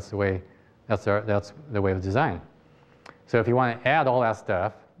because that's the way it was designed. So if you want to add all that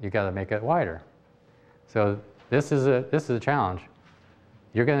stuff, you got to make it wider. So this is a challenge.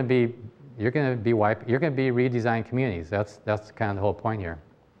 You're going to be redesigning communities. That's kind of the whole point here.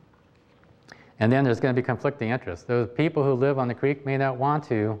 And then there's going to be conflicting interests. Those people who live on the creek may not want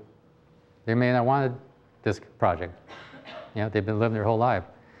this project. You know, they've been living their whole life.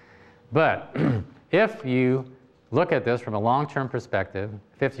 But if you look at this from a long-term perspective,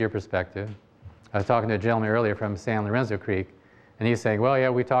 50-year perspective, I was talking to a gentleman earlier from San Lorenzo Creek, and he's saying, well, yeah,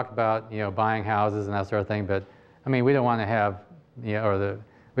 we talked about, buying houses and that sort of thing, but I mean, we don't want to have,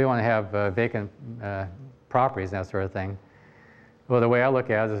 we want to have vacant properties and that sort of thing. Well, the way I look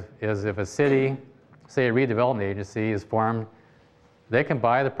at it is if a city, say a redevelopment agency is formed, they can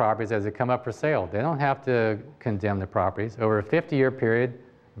buy the properties as they come up for sale. They don't have to condemn the properties. Over a 50-year period,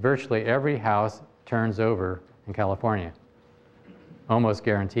 virtually every house turns over in California, almost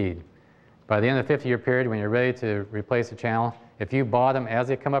guaranteed. By the end of the 50-year period, when you're ready to replace the channel, if you bought them as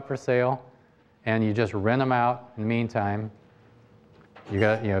they come up for sale and you just rent them out in the meantime, you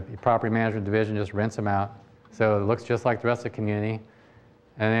got, your property management division just rents them out. So it looks just like the rest of the community.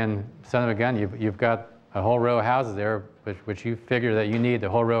 And then, son of a gun, you've got a whole row of houses there, which you figure that you need the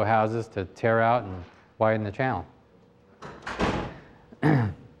whole row of houses to tear out and widen the channel.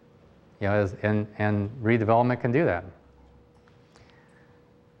 And redevelopment can do that.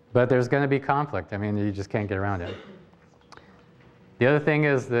 But there's going to be conflict. I mean, you just can't get around it. The other thing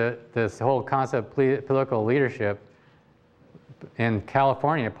is that this whole concept of political leadership. In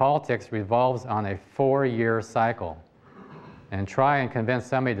California, politics revolves on a 4-year cycle. And try and convince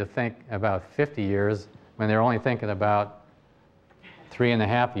somebody to think about 50 years when they're only thinking about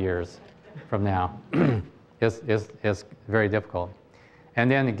 3.5 years from now is very difficult. And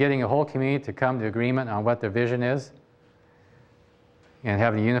then getting a whole community to come to agreement on what their vision is and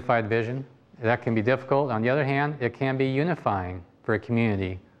having a unified vision, that can be difficult. On the other hand, it can be unifying for a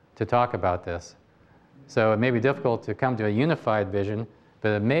community to talk about this. So it may be difficult to come to a unified vision, but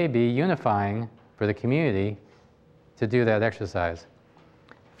it may be unifying for the community to do that exercise.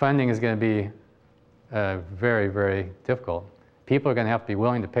 Funding is going to be very, very difficult. People are going to have to be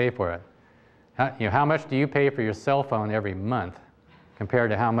willing to pay for it. How much do you pay for your cell phone every month compared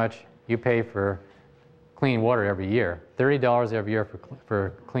to how much you pay for clean water every year? $30 every year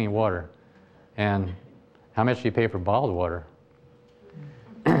for clean water. And how much do you pay for bottled water?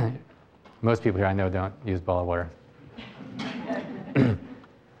 Most people here I know don't use bottled water.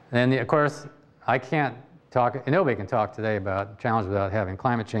 And of course, I can't talk, nobody can talk today about challenges without having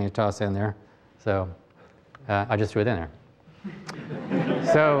climate change tossed in there. So I just threw it in there.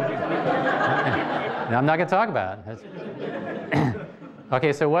 So I'm not going to talk about it.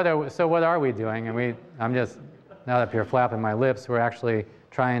 Okay, so what are we doing? And I'm just not up here flapping my lips. We're actually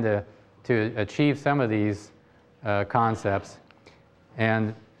trying to achieve some of these concepts.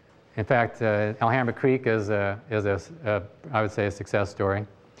 And in fact, Alhambra Creek is I would say, a success story,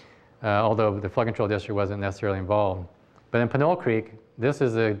 although the flood control district wasn't necessarily involved. But in Pinole Creek, this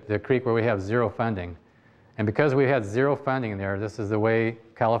is the creek where we have zero funding. And because we had zero funding there, this is the way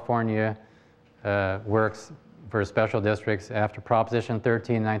California works for special districts. After Proposition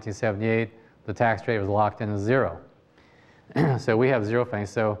 13 in 1978, the tax rate was locked in at 0. So we have zero funding.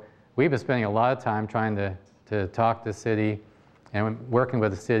 So we've been spending a lot of time trying to talk to the city and working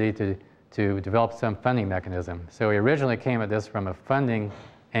with the city to develop some funding mechanism. So we originally came at this from a funding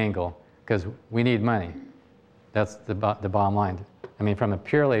angle because we need money. That's the bottom line. I mean, from a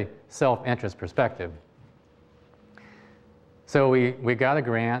purely self-interest perspective. So we got a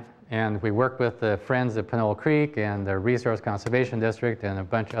grant, And we worked with the Friends of Pinole Creek and the Resource Conservation District and a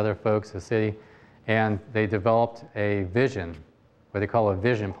bunch of other folks in the city. And they developed a vision, what they call a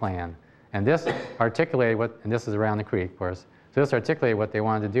vision plan. And this articulated what, and this is around the creek, of course. So this articulated what they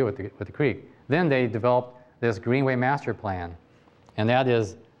wanted to do with the creek. Then they developed this Greenway Master Plan. And that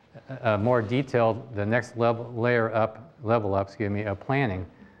is more detailed, the next level up, of planning.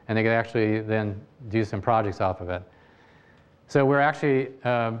 And they could actually then do some projects off of it. So we're actually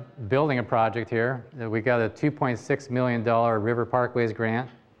building a project here. We got a $2.6 million River Parkways grant.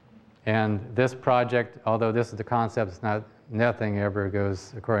 And this project, although this is the concept, it's not, nothing ever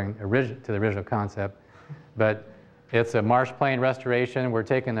goes according to the original concept. But it's a marsh plain restoration. We're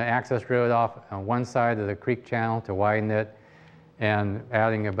taking the access road off on one side of the creek channel to widen it and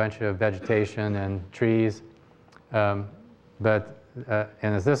adding a bunch of vegetation and trees. And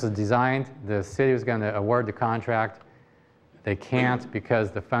as this is designed, the city was going to award the contract. They can't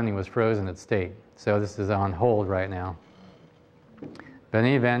because the funding was frozen at state. So this is on hold right now. But in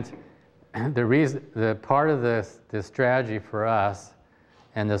any event, the part of the strategy for us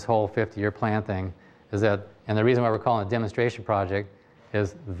and this whole 50-year plan thing is that, and the reason why we're calling it a demonstration project,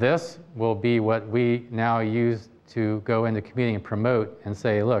 is this will be what we now use to go into community and promote and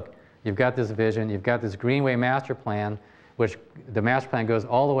say, look, you've got this vision, you've got this Greenway Master Plan, which the master plan goes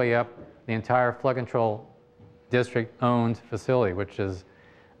all the way up the entire flood control district-owned facility, which is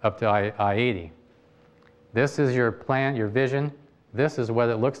up to I-80. This is your plan, your vision. This is what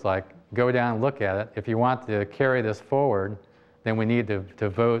it looks like. Go down and look at it. If you want to carry this forward, then we need to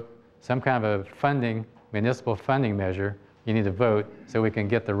vote some kind of a funding, municipal funding measure. You need to vote so we can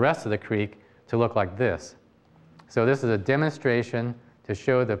get the rest of the creek to look like this. So this is a demonstration to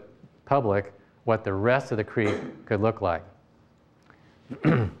show the public what the rest of the creek could look like.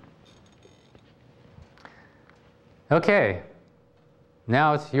 Okay,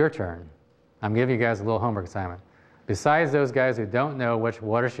 now it's your turn. I'm giving you guys a little homework assignment. Besides those guys who don't know which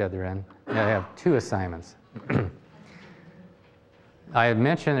watershed they're in, I have 2 assignments. I had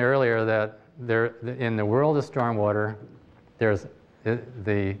mentioned earlier that in the world of stormwater,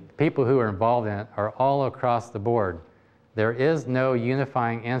 the people who are involved in it are all across the board. There is no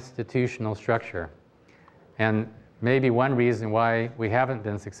unifying institutional structure. And maybe one reason why we haven't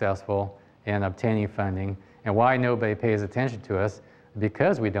been successful in obtaining funding and why nobody pays attention to us,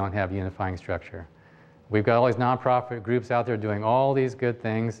 because we don't have unifying structure. We've got all these nonprofit groups out there doing all these good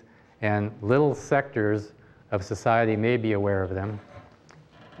things, and little sectors of society may be aware of them,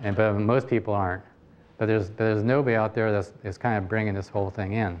 but most people aren't. But there's nobody out there that's kind of bringing this whole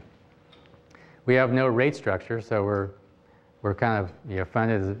thing in. We have no rate structure, so we're kind of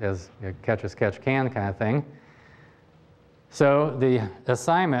funded as catch as catch can kind of thing. So the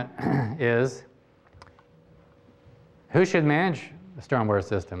assignment is, who should manage the stormwater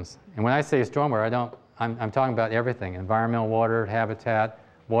systems? And when I say stormwater, I'm talking about everything: environmental water, habitat,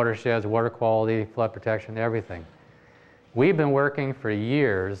 watersheds, water quality, flood protection, everything. We've been working for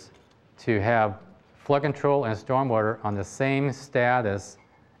years to have flood control and stormwater on the same status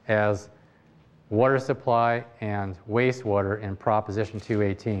as water supply and wastewater in Proposition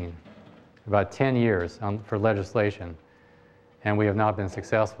 218. About 10 years for legislation, and we have not been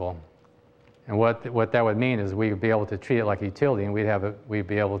successful. And what that would mean is we would be able to treat it like a utility, and we'd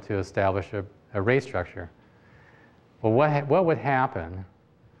be able to establish a rate structure. Well, what would happen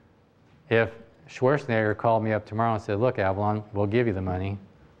if Schwarzenegger called me up tomorrow and said, look, Avalon, we'll give you the money,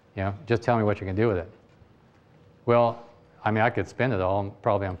 just tell me what you can do with it? Well, I mean, I could spend it all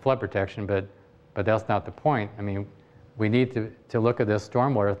probably on flood protection, but that's not the point. I mean, we need to look at this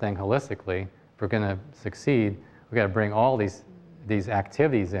stormwater thing holistically. If we're going to succeed, we've got to bring all these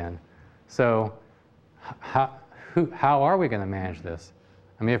activities in. So how are we going to manage this?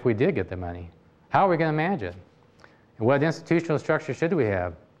 I mean, if we did get the money, how are we going to manage it? And what institutional structure should we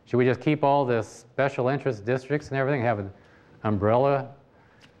have? Should we just keep all the special interest districts and everything, have an umbrella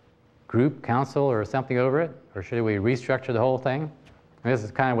group council or something over it? Or should we restructure the whole thing? And this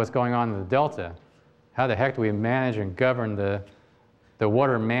is kind of what's going on in the Delta. How the heck do we manage and govern the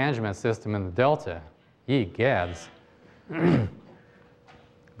water management system in the Delta? Ye gads.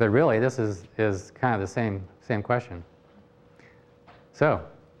 But really, this is kind of the same question. So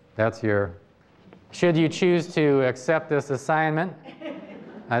that's your, should you choose to accept this assignment?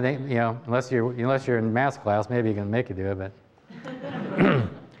 I think, unless you're in math class, maybe you can make you do it, but.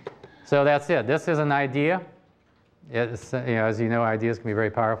 So that's it. This is an idea. It's, as you know, ideas can be very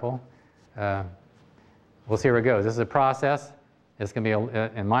powerful. We'll see where it goes. This is a process. It's going to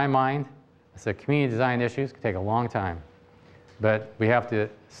be, in my mind, it's a community design issue. It's going to take a long time. But we have to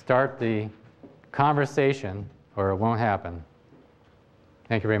start the conversation or it won't happen.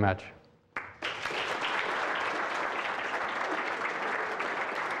 Thank you very much.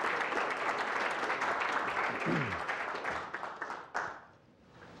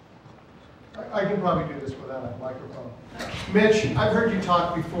 I can probably do this without a microphone. Mitch, I've heard you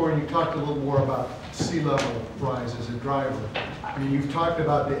talk before, and you talked a little more about sea level rise as a driver. I mean, you've talked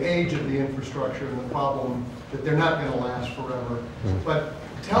about the age of the infrastructure and the problem that they're not going to last forever. But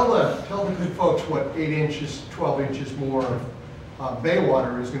tell the good folks what 8 inches, 12 inches more of bay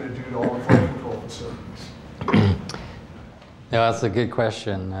water is going to do to all the flood control facilities. Yeah, that's a good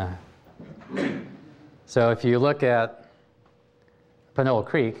question. So if you look at Panola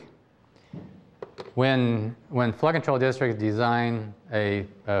Creek, when flood control districts design a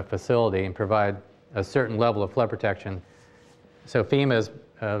facility and provide a certain level of flood protection, so FEMA's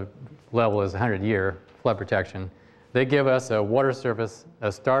level is 100-year flood protection, they give us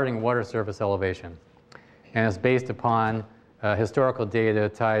a starting water surface elevation. And it's based upon historical data,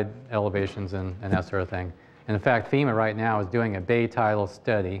 tide elevations, and that sort of thing. And in fact, FEMA right now is doing a bay tidal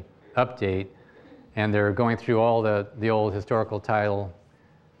study, update, and they're going through all the old historical tidal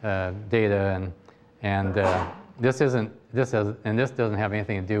data, and this doesn't have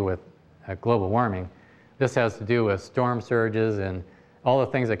anything to do with global warming. This has to do with storm surges and all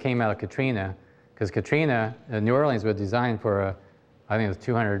the things that came out of Katrina, because Katrina, New Orleans was designed for I think it was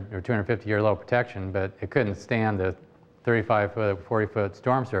 200 or 250-year low protection, but it couldn't stand the 35-foot, 40-foot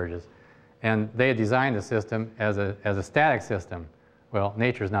storm surges. And they had designed the system as a static system. Well,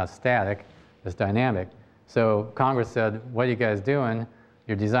 nature is not static, it's dynamic. So Congress said, what are you guys doing?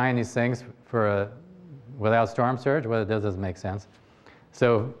 You're designing these things without storm surge? Well, it doesn't make sense.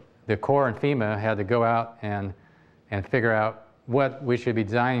 So the Corps and FEMA had to go out and figure out what we should be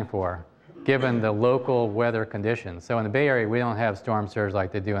designing for, given the local weather conditions. So in the Bay Area, we don't have storm surge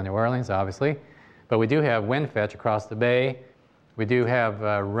like they do in New Orleans, obviously, but we do have wind fetch across the bay. We do have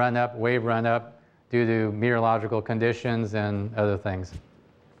wave run-up due to meteorological conditions and other things.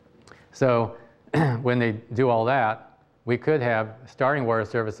 So when they do all that, we could have starting water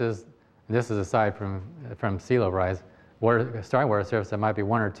surfaces, and this is aside from sea level rise, starting water surface that might be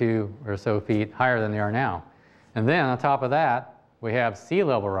 1 or 2 or so feet higher than they are now. And then on top of that, we have sea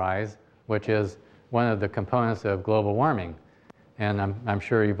level rise, which is one of the components of global warming. And I'm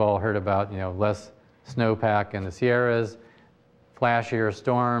sure you've all heard about, less snowpack in the Sierras, flashier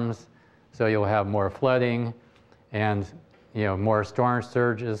storms, so you'll have more flooding, and more storm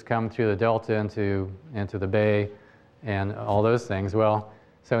surges come through the delta into the bay, and all those things. Well,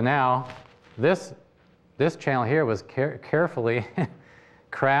 so now this channel here was carefully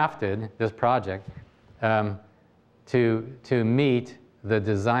crafted, this project, to meet the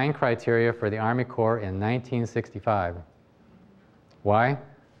design criteria for the Army Corps in 1965. Why?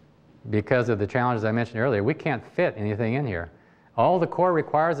 Because of the challenges I mentioned earlier. We can't fit anything in here. All the Corps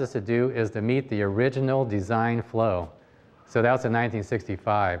requires us to do is to meet the original design flow. So that was in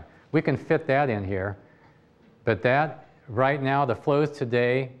 1965. We can fit that in here, but that, right now, the flows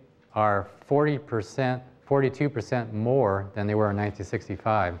today are 40%, 42% more than they were in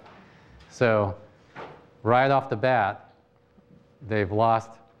 1965. So right off the bat, they've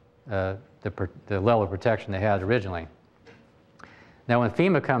lost the level of protection they had originally. Now when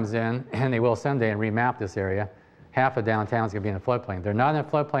FEMA comes in, and they will someday, and remap this area, half of downtown is going to be in a floodplain. They're not in a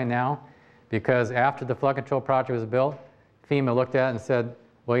floodplain now because after the flood control project was built, FEMA looked at it and said,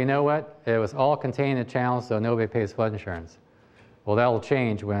 well, you know what? It was all contained in channels, so nobody pays flood insurance. Well, that will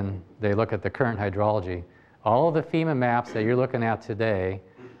change when they look at the current hydrology. All of the FEMA maps that you're looking at today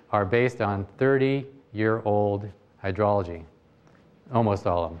are based on 30-year-old hydrology. Almost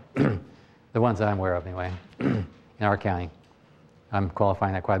all of them. The ones I'm aware of, anyway, in our county. I'm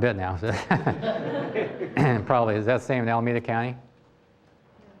qualifying that quite a bit now. So and probably, is that the same in Alameda County?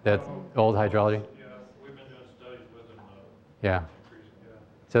 That old hydrology? Yeah, we've been doing studies with them. Yeah.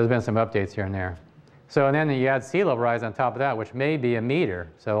 So there's been some updates here and there. So and then you add sea level rise on top of that, which may be 1 meter,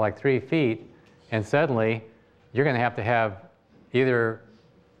 so like 3 feet, and suddenly you're going to have either,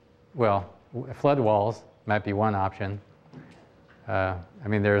 well, flood walls might be one option. I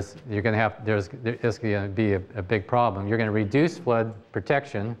mean, it's going to be a big problem. You're going to reduce flood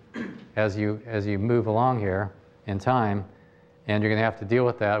protection as you move along here in time, and you're going to have to deal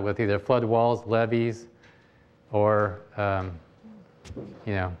with that with either flood walls, levees, or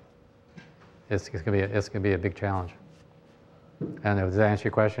it's going to be a big challenge. I don't know. Does that answer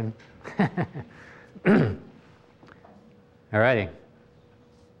your question? All righty.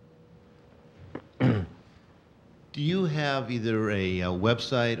 Do you have either a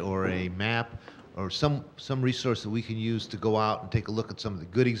website or a map or some resource that we can use to go out and take a look at some of the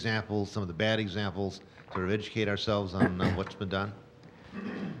good examples, some of the bad examples, sort of educate ourselves on what's been done?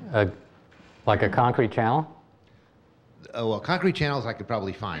 Like a concrete channel? Well, concrete channels I could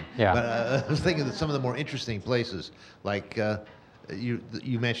probably find. Yeah. But I was thinking that some of the more interesting places, like you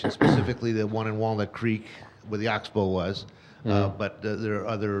mentioned specifically the one in Walnut Creek where the Oxbow was. But there are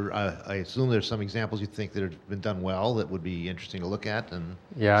other, I assume there's some examples you think that have been done well that would be interesting to look at, and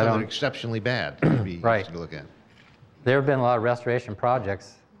Yeah, some that are exceptionally bad that would be Right. interesting to look at. There have been a lot of restoration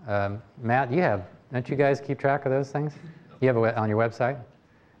projects. Matt, don't you guys keep track of those things? You have it on your website?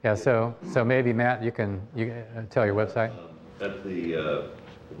 Yeah, so maybe Matt, you can tell your website. At the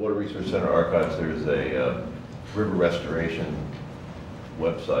Water Resource Center archives, there's a river restoration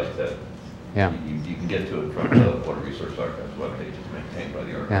website that Yeah. you can get to it from the Water Resource Archives webpage. It's maintained by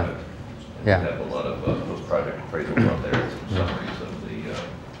the archive. And Yeah. We have a lot of post-project appraisals on there, and some summaries of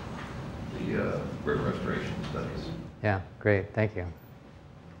the river restoration studies. Yeah, great, thank you.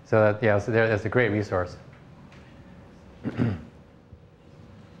 So that's a great resource.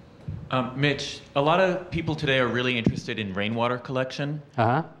 Mitch, a lot of people today are really interested in rainwater collection.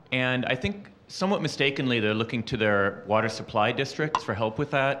 Uh-huh. And I think somewhat mistakenly, they're looking to their water supply districts for help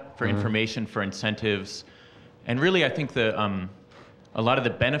with that, for information, for incentives. And really, I think a lot of the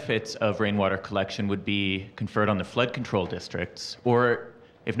benefits of rainwater collection would be conferred on the flood control districts, or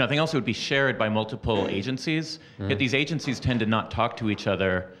if nothing else, it would be shared by multiple agencies. Yet these agencies tend to not talk to each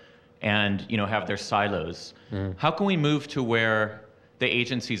other and have their silos. How can we move to where the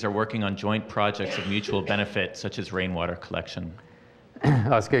agencies are working on joint projects of mutual benefit, such as rainwater collection?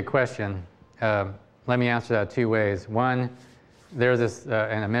 That's a good question. Let me answer that two ways. One, there's this,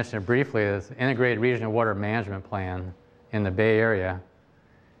 and I mentioned it briefly, this integrated regional water management plan in the Bay Area.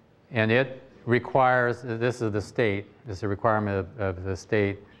 And it requires, this is the state, this is a requirement of the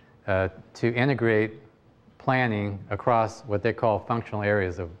state, to integrate planning across what they call functional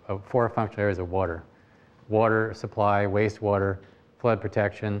areas of 4 functional areas of water. Water supply, wastewater, flood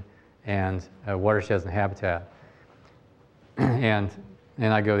protection, and watersheds and habitat. And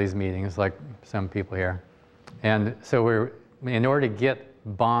I go to these meetings like some people here. And so in order to get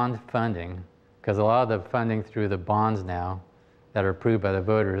bond funding, because a lot of the funding through the bonds now that are approved by the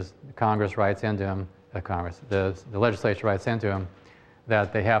voters, Congress writes into them, the legislature writes into them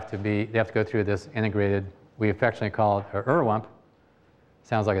that they have to go through this integrated, we affectionately call it a IRWMP.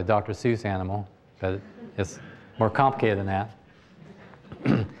 Sounds like a Dr. Seuss animal, but it's more complicated than that.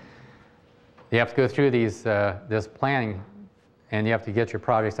 You have to go through this planning, and you have to get your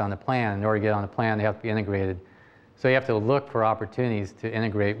projects on the plan. In order to get on the plan, they have to be integrated. So you have to look for opportunities to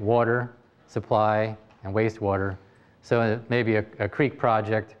integrate water, supply, and wastewater. So maybe a creek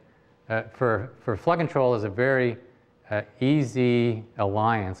project for flood control is a very easy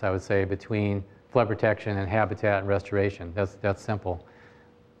alliance, I would say, between flood protection and habitat and restoration. That's simple.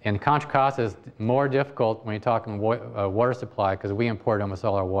 And Contra Costa is more difficult when you're talking water supply, because we import almost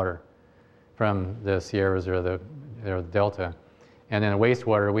all our water from the Sierras or the Delta. And then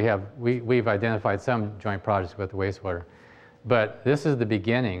wastewater, we've identified some joint projects with the wastewater. But this is the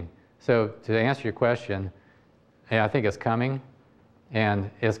beginning. So to answer your question, I think it's coming, and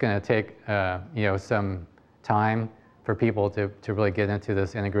it's going to take some time for people to really get into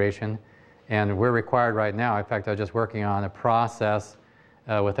this integration. And we're required right now, in fact, I was just working on a process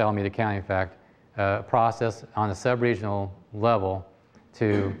with Alameda County, in fact, a process on a sub-regional level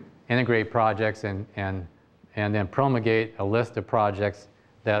to integrate projects and then promulgate a list of projects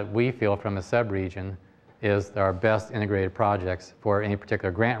that we feel from a sub-region is our best integrated projects for any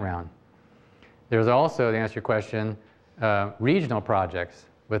particular grant round. There's also, to answer your question, regional projects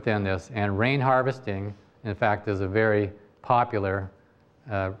within this, and rain harvesting, in fact, is a very popular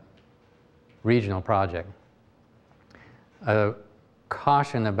regional project.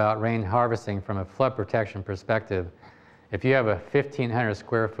 Caution about rain harvesting from a flood protection perspective. If you have a 1,500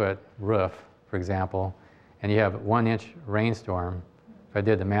 square foot roof, for example, and you have a 1-inch rainstorm, if I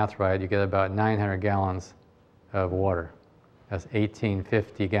did the math right, you get about 900 gallons of water. That's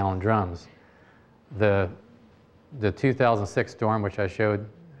 1,850 gallon drums. The 2006 storm, which I showed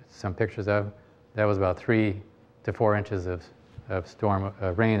some pictures of, that was about 3 to 4 inches of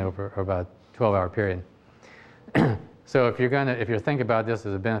rain over about a 12-hour period. So if you're thinking about this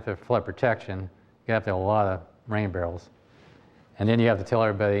as a benefit for flood protection, you have to have a lot of rain barrels. And then you have to tell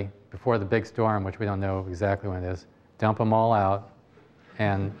everybody before the big storm, which we don't know exactly when it is, dump them all out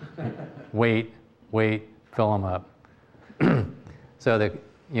and wait, fill them up. So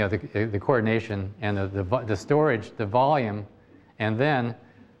the coordination and the storage, the volume, and then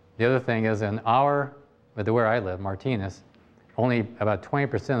the other thing is where I live, Martinez, only about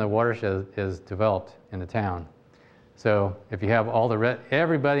 20% of the watershed is developed in the town. So if you have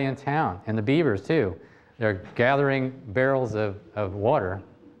everybody in town, and the beavers too, they're gathering barrels of water,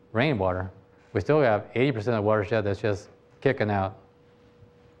 rainwater. We still have 80% of the watershed that's just kicking out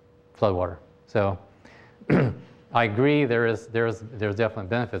floodwater. So I agree there's definite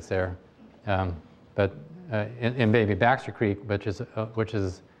benefits there, but in maybe Baxter Creek, which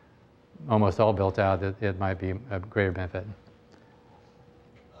is almost all built out, it might be a greater benefit.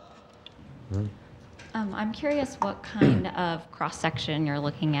 I'm curious what kind of cross-section you're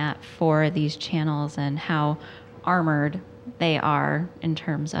looking at for these channels and how armored they are in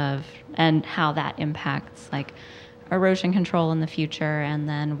terms of, and how that impacts like erosion control in the future, and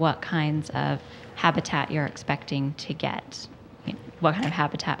then what kinds of habitat you're expecting to get, what kind of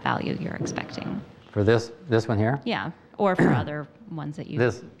habitat value you're expecting. For this one here? Yeah, or for other ones that you...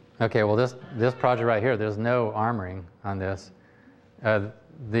 Okay, well this project right here, there's no armoring on this.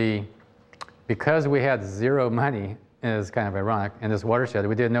 Because we had zero money, and it's kind of ironic, in this watershed,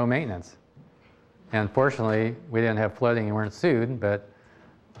 we did no maintenance. And fortunately, we didn't have flooding and weren't sued, but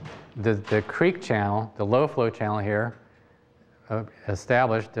the creek channel, the low flow channel here,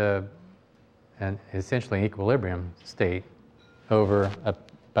 established an essentially equilibrium state over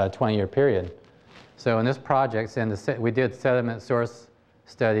about a 20-year period. So in this project, we did sediment source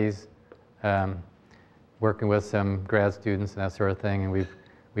studies, working with some grad students and that sort of thing, and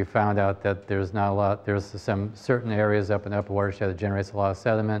we found out that there's some certain areas up in the upper watershed that generates a lot of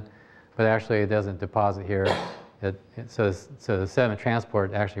sediment, but actually it doesn't deposit here. So the sediment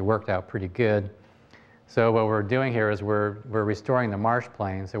transport actually worked out pretty good. So what we're doing here is we're restoring the marsh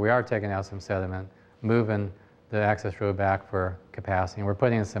plain, so we are taking out some sediment, moving the access road back for capacity, and we're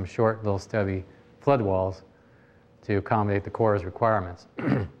putting in some short little stubby flood walls to accommodate the Corps' requirements.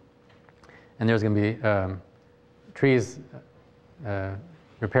 And there's going to be trees,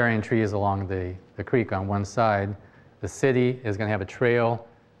 riparian trees along the creek on one side. The city is going to have a trail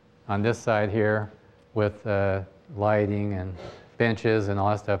on this side here with lighting and benches and all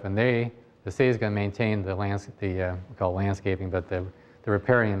that stuff, and the city is going to maintain we call it landscaping, but the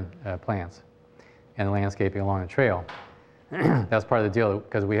riparian plants and the landscaping along the trail. That's part of the deal,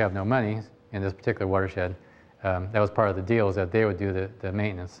 because we have no money in this particular watershed. That was part of the deal, is that they would do the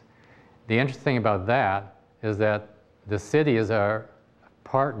maintenance. The interesting thing about that is that the city is our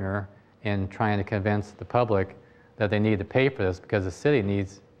partner in trying to convince the public that they need to pay for this, because the city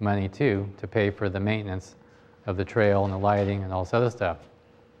needs money too to pay for the maintenance of the trail and the lighting and all this other stuff.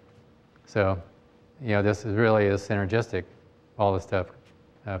 So, this really is synergistic, all this stuff,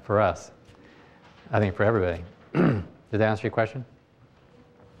 for us. I think for everybody. Did that answer your question?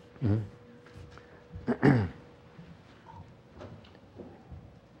 Mm-hmm.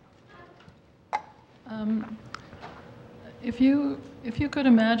 If you could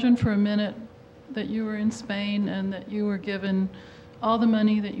imagine for a minute that you were in Spain and that you were given all the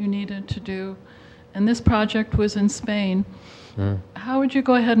money that you needed to do, and this project was in Spain, how would you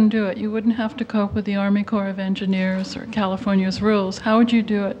go ahead and do it? You wouldn't have to cope with the Army Corps of Engineers or California's rules. How would you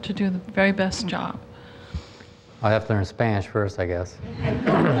do it to do the very best job? I'd have to learn Spanish first, I guess.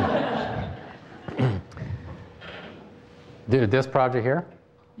 This project here?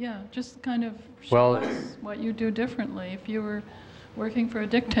 Yeah, just kind of show us what you do differently if you were working for a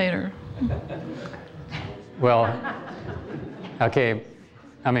dictator. Well, okay.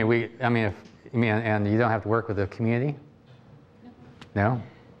 And you don't have to work with the community? No?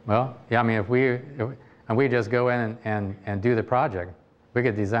 Well, yeah. If we just go in and do the project, we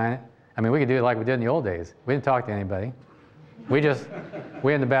could design it. We could do it like we did in the old days. We didn't talk to anybody. We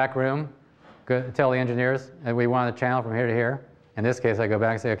in the back room, tell the engineers that we want a channel from here to here. In this case, I go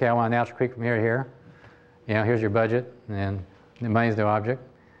back and say, okay, I want a natural creek from here to here. Here's your budget, and the money's no object.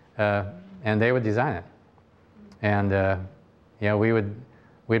 And they would design it. And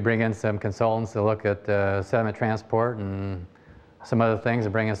we'd bring in some consultants to look at sediment transport and some other things,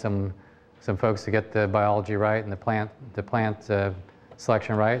 and bring in some folks to get the biology right and the plant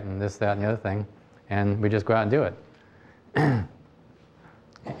selection right, and this, that, and the other thing. And we just go out and do it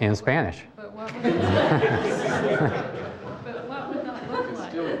in Spanish. But what would that look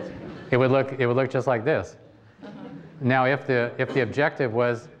like? It would look just like this. Now, if the objective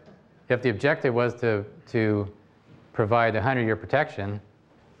was to provide 100-year protection,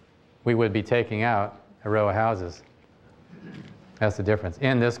 we would be taking out a row of houses. That's the difference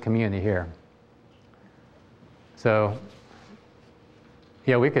in this community here. So,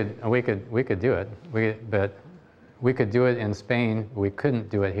 yeah, we could do it. But we could do it in Spain. We couldn't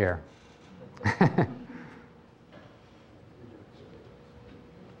do it here.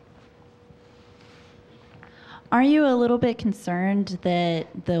 Are you a little bit concerned that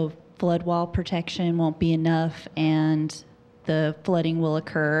the flood wall protection won't be enough and the flooding will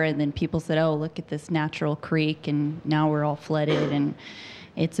occur, and then people said, oh, look at this natural creek, and now we're all flooded, and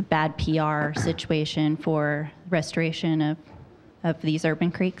it's a bad PR situation for restoration of these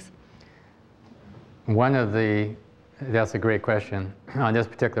urban creeks? That's a great question. On this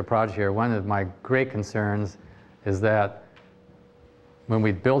particular project here, one of my great concerns is that when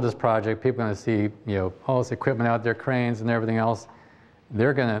we build this project, people are going to see, all this equipment out there, cranes and everything else.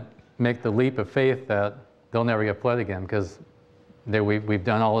 They're going to make the leap of faith that they'll never get flooded again because we've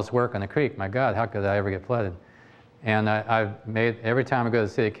done all this work on the creek. My God, how could I ever get flooded? And every time I go to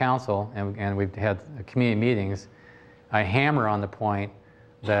the city council and we've had community meetings, I hammer on the point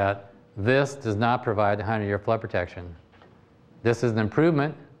that this does not provide 100-year flood protection. This is an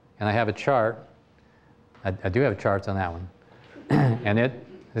improvement, and I have a chart. I do have charts on that one. And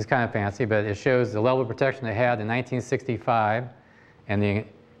it's kind of fancy, but it shows the level of protection they had in 1965, and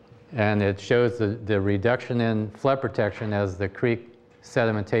it shows the reduction in flood protection as the creek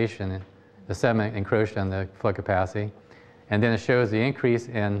sedimentation, the sediment encroached on the flood capacity. And then it shows the increase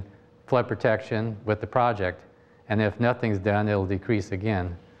in flood protection with the project. And if nothing's done, it'll decrease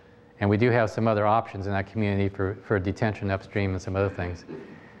again. And we do have some other options in that community for detention upstream and some other things.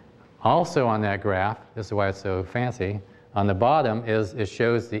 Also on that graph, this is why it's so fancy, on the bottom it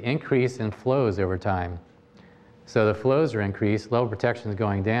shows the increase in flows over time. So the flows are increased, level protection is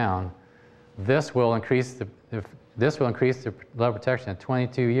going down. This will increase the level protection in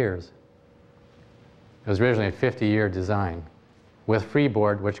 22 years. It was originally a 50-year design with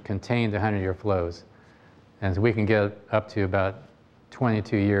freeboard, which contained 100-year flows. And so we can get up to about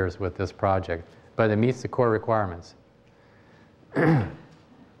 22 years with this project, but it meets the core requirements.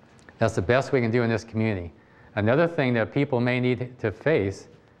 That's the best we can do in this community. Another thing that people may need to face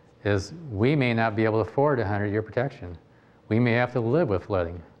is we may not be able to afford 100-year protection. We may have to live with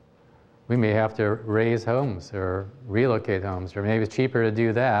flooding. We may have to raise homes or relocate homes, or maybe it's cheaper to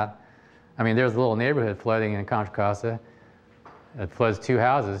do that. I mean, there's a little neighborhood flooding in Contra Costa. It floods 2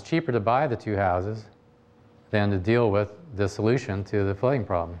 houses. It's cheaper to buy the 2 houses than to deal with the solution to the flooding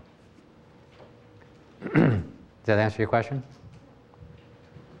problem. Does that answer your question?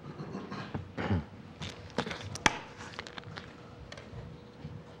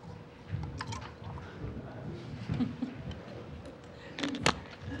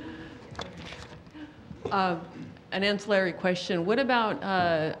 An ancillary question. What about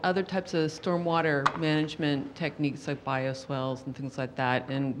other types of stormwater management techniques like bioswales and things like that,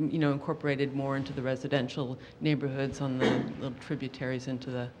 and incorporated more into the residential neighborhoods on the little tributaries into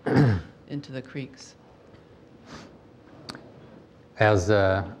the creeks? As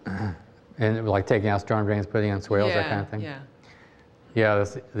and like taking out storm drains, putting in swales, that kind of thing. Yeah.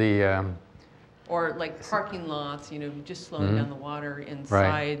 Yeah. Or like parking lots, just slowing down the water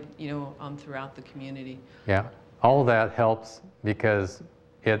inside, right. Throughout the community. Yeah, all that helps because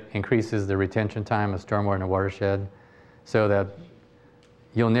it increases the retention time of stormwater in a watershed, so that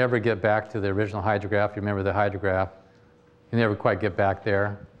you'll never get back to the original hydrograph. You remember the hydrograph? You never quite get back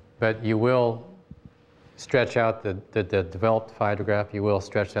there, but you will stretch out the developed hydrograph. You will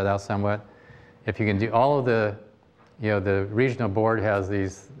stretch that out somewhat. If you can do all of the, the regional board has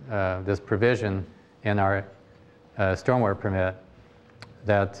this provision in our stormwater permit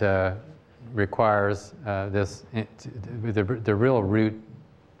that requires the real root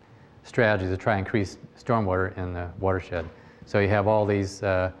strategy to try and increase stormwater in the watershed. So you have all these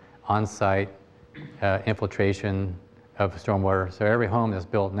on-site infiltration of stormwater. So every home that's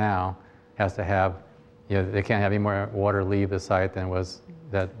built now has to have, they can't have any more water leave the site than was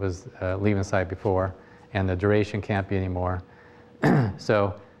leaving the site before, and the duration can't be any more.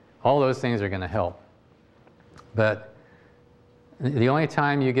 So all those things are going to help. But the only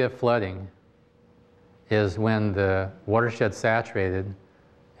time you get flooding is when the watershed's saturated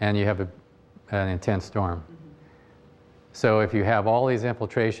and you have an intense storm. So if you have all these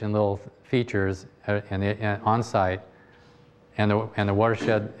infiltration little features on site, and the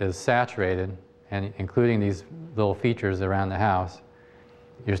watershed is saturated, and including these little features around the house,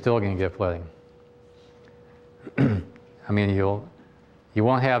 you're still going to get flooding. I mean, you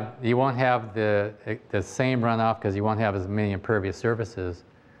won't have the same runoff because you won't have as many impervious surfaces,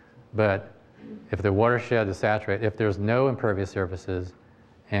 but if the watershed is saturated, if there's no impervious surfaces,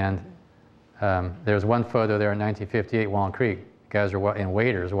 and there's one photo there in 1958, Wallen Creek, guys are in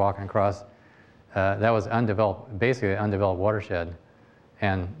waders walking across, that was undeveloped, basically an undeveloped watershed,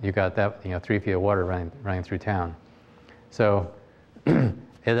 and you got that 3 feet of water running through town. So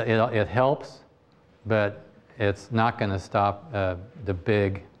it helps, but it's not going to stop the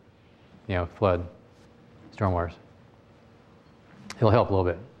big, flood stormwaters. It'll help a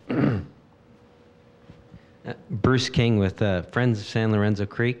little bit. Bruce King with Friends of San Lorenzo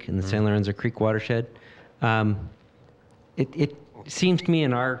Creek and the San Lorenzo Creek watershed. It seems to me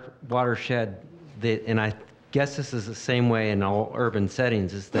in our watershed that, and I guess this is the same way in all urban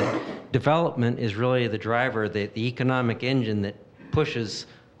settings, is that development is really the driver, the economic engine that pushes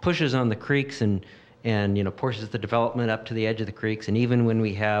on the creeks and pushes the development up to the edge of the creeks. And even when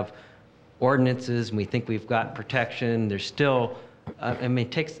we have ordinances and we think we've got protection, there's still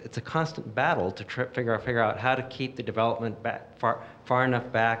it's a constant battle to figure out how to keep the development back far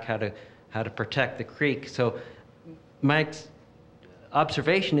enough back, how to protect the creek. So my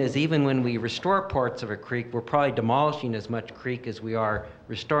observation is even when we restore parts of a creek, we're probably demolishing as much creek as we are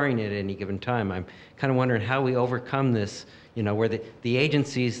restoring it at any given time. I'm kind of wondering how we overcome this, where the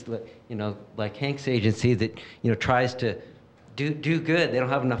agencies, like Hank's agency that, tries to do good, they don't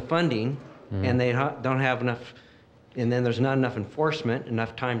have enough funding, and they don't have enough, and then there's not enough enforcement,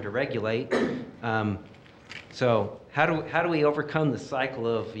 enough time to regulate. So how do we overcome the cycle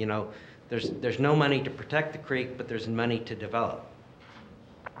of, there's no money to protect the creek, but there's money to develop?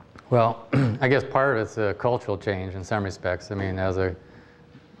 Well, I guess part of it's a cultural change in some respects. I mean, as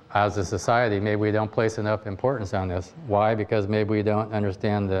a society, maybe we don't place enough importance on this. Why? Because maybe we don't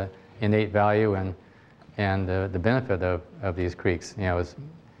understand the innate value and the benefit of these creeks.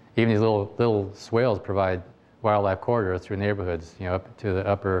 Even these little swales provide wildlife corridors through neighborhoods, up to the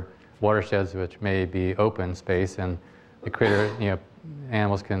upper watersheds, which may be open space, and the critter,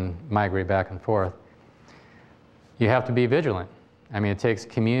 animals can migrate back and forth. You have to be vigilant. I mean, it takes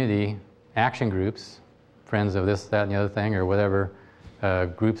community action groups, friends of this, that, and the other thing, or whatever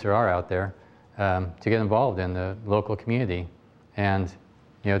groups there are out there, to get involved in the local community and,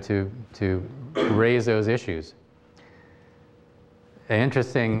 to raise those issues.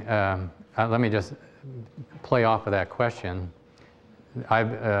 Interesting, let me just play off of that question.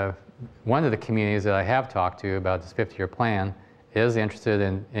 One of the communities that I have talked to about this 50-year plan is interested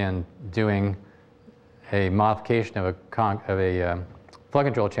in doing a modification of a flood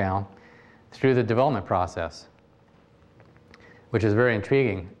control channel through the development process, which is very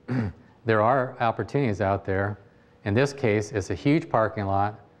intriguing. There are opportunities out there. In this case, it's a huge parking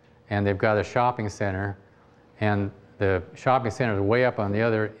lot, and they've got a shopping center, and the shopping center is way up on the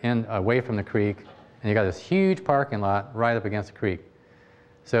other end, away from the creek, and you got this huge parking lot right up against the creek.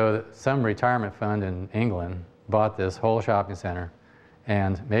 So some retirement fund in England bought this whole shopping center,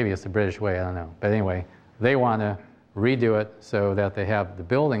 and maybe it's the British way, I don't know. But anyway, they want to redo it so that they have the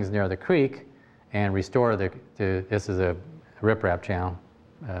buildings near the creek and restore this is a riprap channel,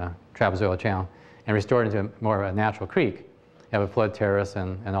 trapezoidal channel, and restore it into more of a natural creek. Have a flood terrace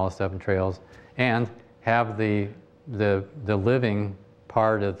and all the stuff and trails, and have the living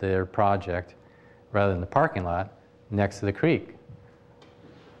part of their project, rather than the parking lot, next to the creek.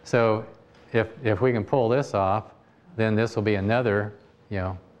 So if we can pull this off, then this will be another,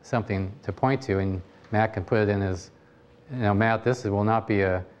 something to point to, and Matt can put it in his, Matt, this will not be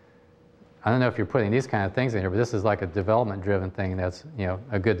I don't know if you're putting these kind of things in here, but this is like a development-driven thing that's,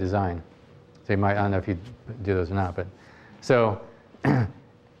 a good design. So you might, I don't know if you do those or not, but, so, I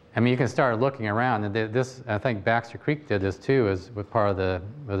mean, you can start looking around, and this, I think Baxter Creek did this too, as with part of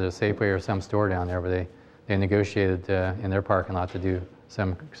whether it's Safeway or some store down there, where they negotiated in their parking lot to do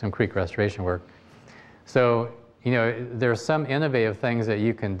some creek restoration work. So, there's some innovative things that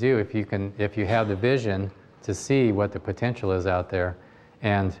you can do if you have the vision to see what the potential is out there,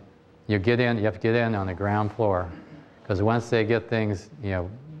 and you have to get in on the ground floor, because once they get things,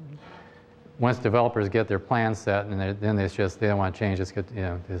 once developers get their plans set, and then they don't want to change,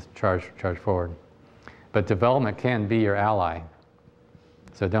 just charge forward. But development can be your ally,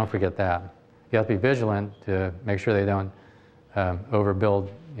 so don't forget that. You have to be vigilant to make sure they don't overbuild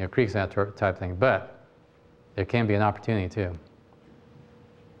creeks and that type of thing, but there can be an opportunity too.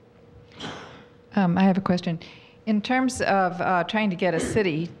 I have a question. In terms of trying to get a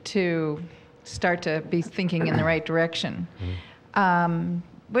city to start to be thinking in the right direction,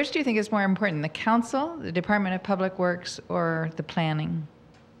 which do you think is more important, the council, the Department of Public Works, or the planning?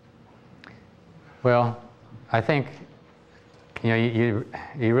 Well, I think you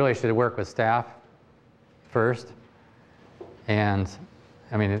really should work with staff first, and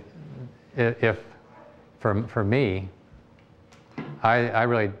I mean, for me, I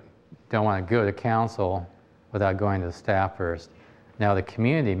really don't want to go to council without going to the staff first. Now the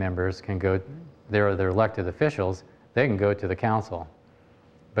community members can go, they're elected officials, they can go to the council.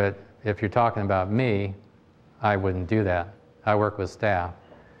 But if you're talking about me, I wouldn't do that. I work with staff.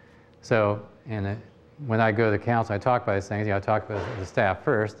 So when I go to the council, I talk about these things, I talk with the staff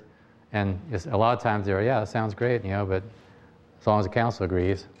first, and a lot of times they're, yeah, it sounds great, but as long as the council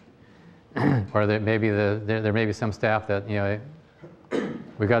agrees. or there may be some staff that, you know,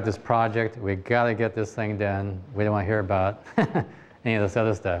 we got this project, we got to get this thing done. We don't want to hear about any of this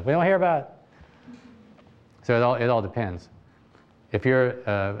other stuff. We don't hear about it. So it all depends. If you're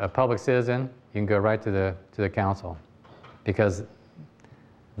a public citizen, you can go right to the council, because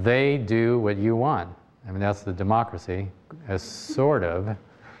they do what you want. I mean, that's the democracy, a sort of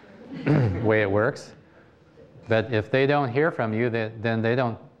way it works. But if they don't hear from you, then they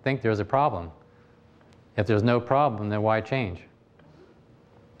don't think there's a problem. If there's no problem, then why change?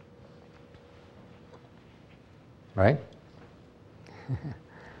 Right?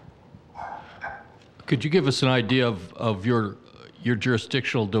 Could you give us an idea of your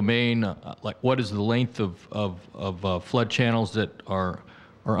jurisdictional domain? Like, what is the length of flood channels that are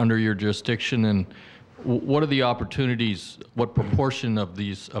under your jurisdiction, and what are the opportunities? What proportion of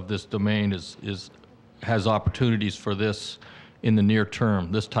this domain has opportunities for this in the near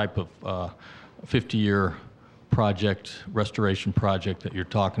term? This type of 50-year project, restoration project that you're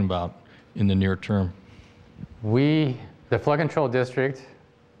talking about in the near term. The Flood Control District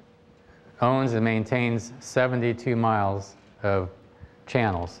owns and maintains 72 miles of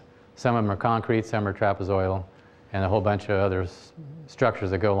channels. Some of them are concrete, some are trapezoidal, and a whole bunch of other structures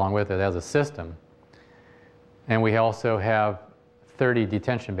that go along with it as a system. And we also have 30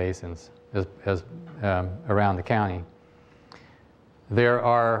 detention basins around the county. There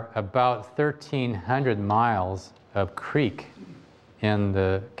are about 1,300 miles of creek in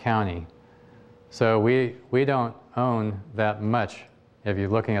the county. So we don't own that much if you're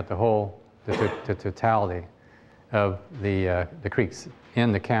looking at the totality of the creeks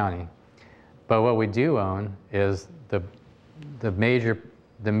in the county. But what we do own is the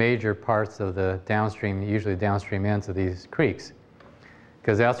major parts of the downstream, usually downstream ends of these creeks,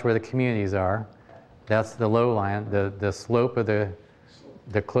 because that's where the communities are. That's the low line. The slope of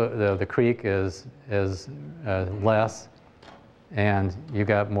the creek is less, and you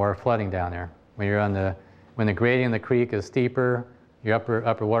got more flooding down there. When the gradient of the creek is steeper, your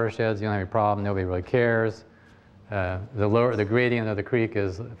upper watersheds, you don't have any problem. Nobody really cares. The gradient of the creek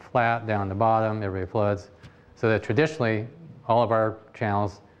is flat down the bottom. Everybody floods. So that traditionally, all of our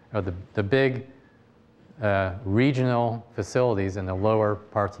channels are the big regional facilities in the lower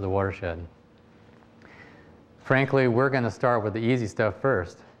parts of the watershed. Frankly, we're going to start with the easy stuff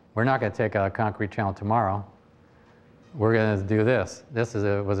first. We're not going to take out a concrete channel tomorrow. We're going to do this. This was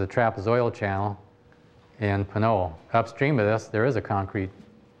a trapezoidal channel in Pinole. Upstream of this, there is a concrete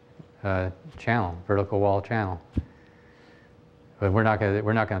channel, vertical wall channel. But we're not going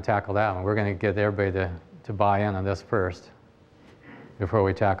to tackle that one. We're going to get everybody to buy in on this first before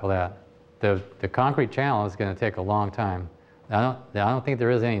we tackle that. The concrete channel is going to take a long time. I don't think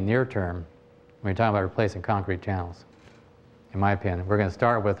there is any near term when you're talking about replacing concrete channels, in my opinion. We're going to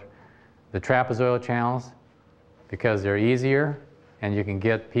start with the trapezoidal channels because they're easier and you can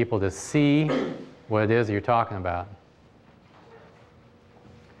get people to see what it is you're talking about.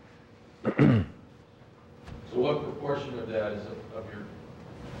 So what proportion of that is of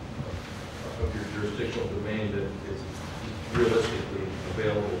your jurisdictional domain that is realistically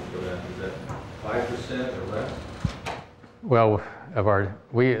available for that? Is that 5% or less? Well,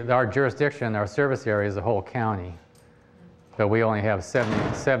 our jurisdiction, our service area is the whole county, but we only have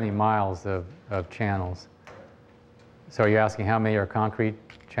 70 miles of channels. So are you asking how many are concrete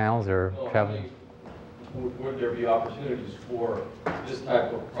channels or? Would there be opportunities for this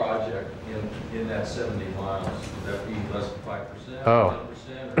type of project in that 70 miles? Would that be less than 5%? Oh.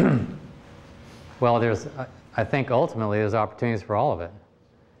 10%? Well, I think ultimately there's opportunities for all of it.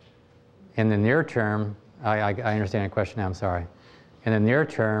 In the near term, I understand your question now, I'm sorry. In the near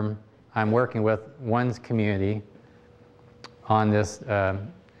term, I'm working with one community on this,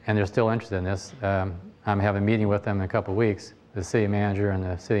 and they're still interested in this. I'm having a meeting with them in a couple of weeks, the city manager and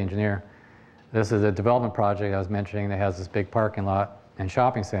the city engineer. This is a development project I was mentioning that has this big parking lot and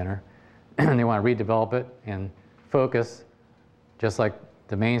shopping center. And they want to redevelop it and focus, just like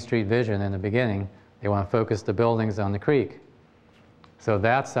the Main Street vision in the beginning, they want to focus the buildings on the creek. So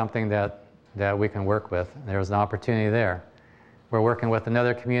that's something that we can work with. There's an opportunity there. We're working with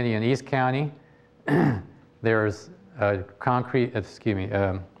another community in East County. There's a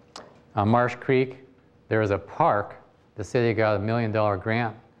on Marsh Creek, there is a park. The city got $1 million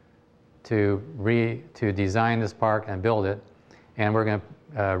grant to design this park and build it, and we're going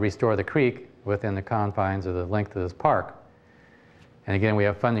to restore the creek within the confines of the length of this park. And again, we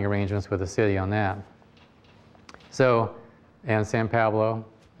have funding arrangements with the city on that. So, and San Pablo,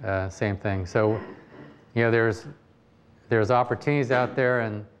 same thing. So, you know, there's opportunities out there,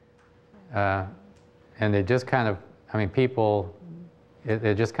 and they just kind of, I mean, people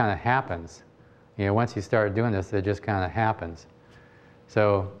it just kind of happens. You know, once you start doing this, it just kind of happens.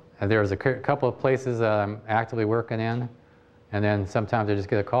 So there's a couple of places that I'm actively working in, and then sometimes I just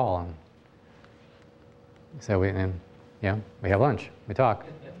get a call, and so we have lunch, we talk.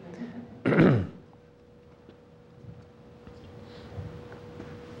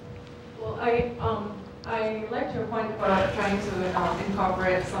 Well, I liked your point about trying to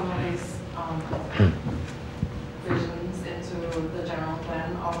incorporate some of these visions into the general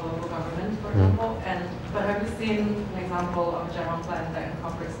plan of local government, for example. But have you seen an example of a general plan that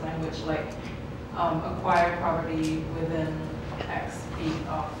incorporates language like acquired property within X feet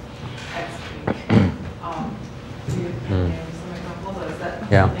of X creek? Do you name some examples, or is that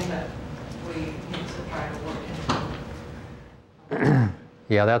something that we need to try to work into?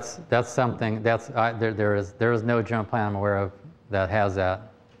 Yeah, that's something there is no general plan I'm aware of that has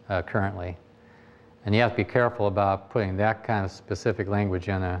that currently, and you have to be careful about putting that kind of specific language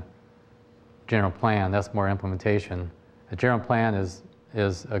in a general plan. That's more implementation. A general plan is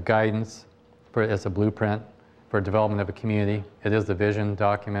a guidance it's a blueprint for development of a community. It is the vision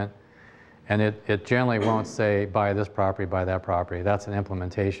document, and it generally won't say buy this property, buy that property. That's an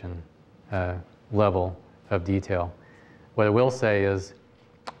implementation level of detail. What it will say is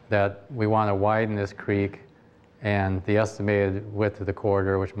that we want to widen this creek, and the estimated width of the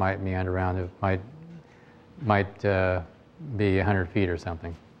corridor, which might meander around, it might be 100 feet or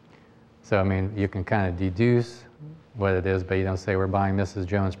something. So I mean, you can kind of deduce what it is, but you don't say we're buying Mrs.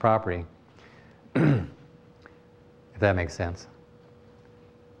 Jones' property, if that makes sense.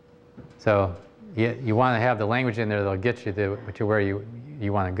 So you want to have the language in there that'll get you to where you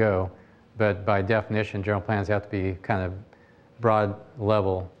want to go, but by definition, general plans have to be kind of broad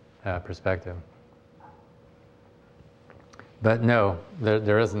level perspective. But no,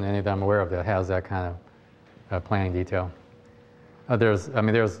 there isn't any that I'm aware of that has that kind of planning detail. There's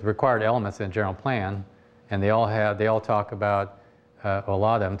required elements in a general plan, and they all talk about, a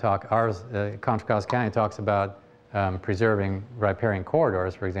lot of them talk, Contra Costa County talks about preserving riparian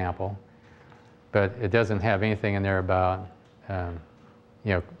corridors, for example, but it doesn't have anything in there about,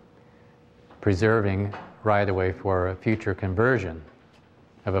 preserving right-of-way for a future conversion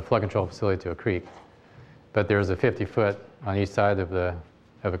of a flood control facility to a creek. But there's a 50-foot on each side of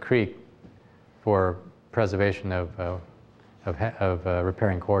a creek for preservation of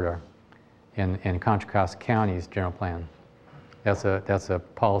riparian corridor in Contra Costa County's general plan. That's a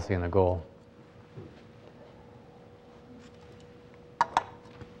policy and a goal.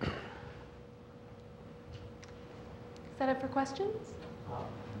 Is that it for questions?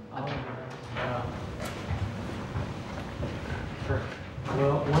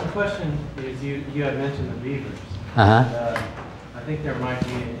 Well, one question is you had mentioned the beavers. Uh-huh. I think there might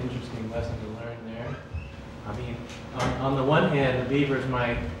be an interesting lesson to learn there. I mean, on the one hand, the beavers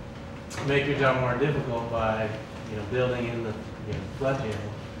might make your job more difficult by building in the flood channel,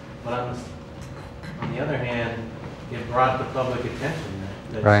 but on the other hand, it brought the public attention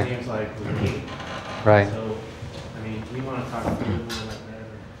that Right. seems like we need. Right. So, I mean, do you want to talk a little bit about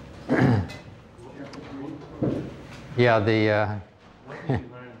that? Yeah,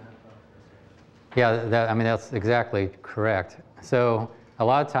 yeah, that's exactly correct. So a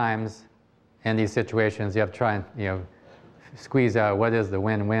lot of times in these situations, you have to try and squeeze out what is the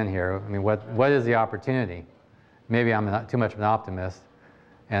win-win here. I mean, what is the opportunity? Maybe I'm not too much of an optimist,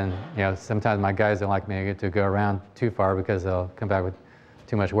 and sometimes my guys don't like me to go around too far because they'll come back with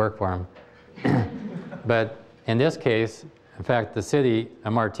too much work for them. But in this case, in fact, the city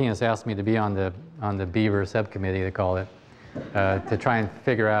of Martinez asked me to be on the beaver subcommittee, they call it, to try and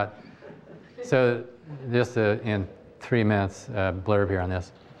figure out. So just in 3 minutes blurb here on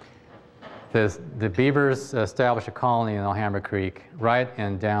this. The beavers established a colony in Alhambra Creek right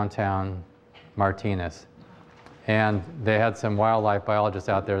in downtown Martinez. And they had some wildlife biologists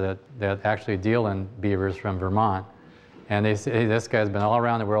out there that actually deal in beavers from Vermont. And they say, this guy's been all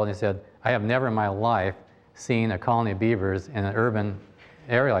around the world, and he said, I have never in my life seen a colony of beavers in an urban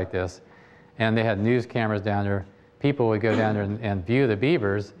area like this. And they had news cameras down there. People would go down there and view the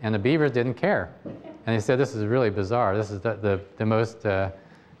beavers, and the beavers didn't care. And they said, this is really bizarre. This is the most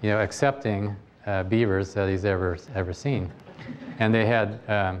accepting beavers that he's ever seen. And they had,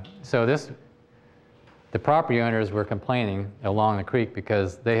 the property owners were complaining along the creek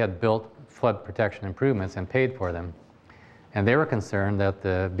because they had built flood protection improvements and paid for them. And they were concerned that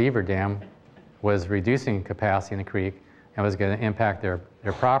the beaver dam was reducing capacity in the creek and was going to impact their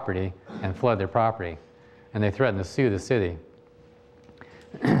property and flood their property. And they threatened to sue the city.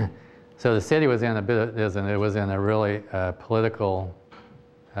 So the city was in a really political,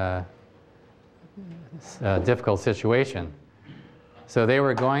 difficult situation. So they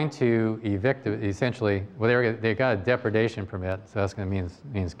were going to evict, essentially, well, they got a depredation permit, so that's going to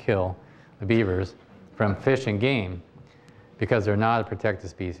means kill the beavers from fish and game, because they're not a protected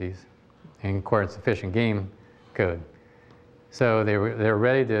species in accordance with Fish and Game Code. So they were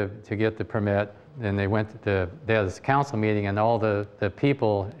ready to get the permit, and they went to they had this council meeting, and all the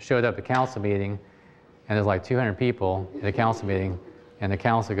people showed up at the council meeting, and there's like 200 people at the council meeting, and the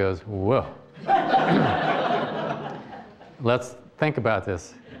council goes, whoa. Let's think about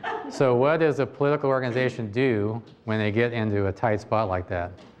this. So what does a political organization do when they get into a tight spot like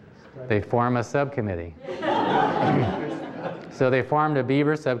that? They form a subcommittee. So they formed a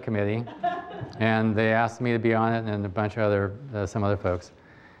beaver subcommittee, and they asked me to be on it and a bunch of other, some other folks.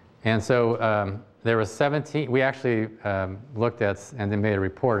 And so there were 17, we actually looked at and then made a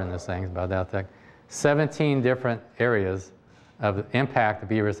report on this thing about that. 17 different areas of impact the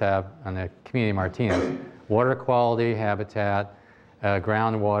beavers have on the community of Martinez. Water quality, habitat,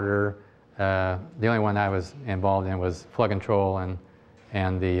 groundwater. The only one I was involved in was flood control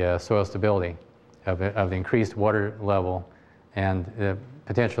and the soil stability of the increased water level and the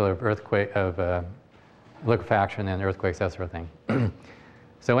potential of earthquake, of liquefaction and earthquakes, that sort of thing.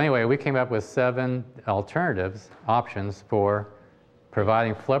 So anyway, we came up with 7 alternatives, options for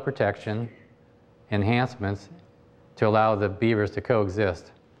providing flood protection enhancements to allow the beavers to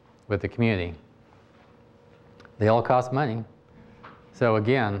coexist with the community. They all cost money. So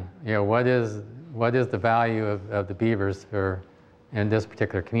again, you know, what is the value of the beavers in this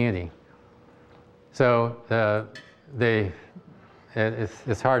particular community? So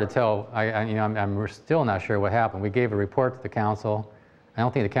it's hard to tell. I'm still not sure what happened. We gave a report to the council. I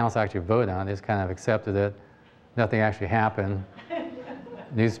don't think the council actually voted on it. They just kind of accepted it. Nothing actually happened.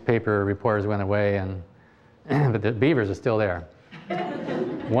 Newspaper reporters went away, but the beavers are still there.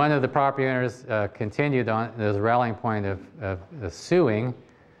 One of the property owners continued on. There's a rallying point of suing.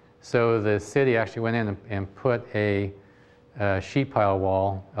 So the city actually went in and put a sheet pile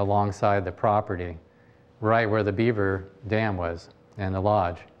wall alongside the property, right where the beaver dam was and the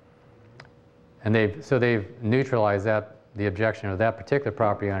lodge. And they've neutralized the objection of that particular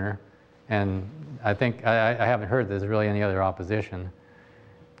property owner. And I think I haven't heard there's really any other opposition.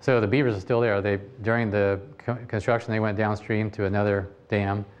 So the beavers are still there. During the construction, they went downstream to another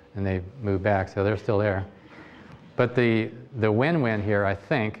dam, and they moved back, so they're still there. But the win-win here, I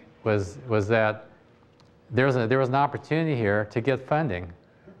think, was that there was an opportunity here to get funding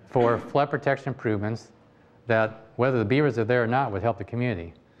for flood protection improvements that, whether the beavers are there or not, would help the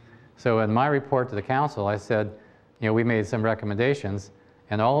community. So in my report to the council, I said, you know, we made some recommendations,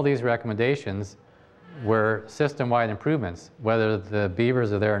 and all of these recommendations were system-wide improvements, whether the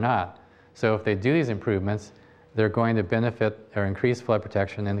beavers are there or not. So if they do these improvements, they're going to benefit or increase flood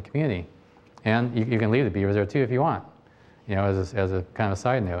protection in the community. And you can leave the beavers there too if you want, you know, as a kind of a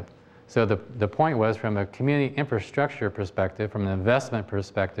side note. So the point was, from a community infrastructure perspective, from an investment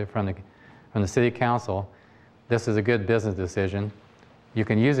perspective, from the city council, this is a good business decision. You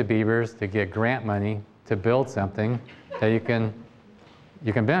can use the beavers to get grant money to build something that you can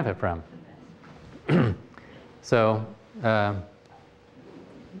benefit from. So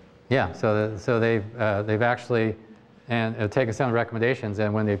yeah, so they've actually taken some of the recommendations,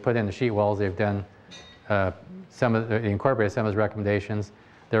 and when they put in the sheet walls, they've done incorporated some of those recommendations.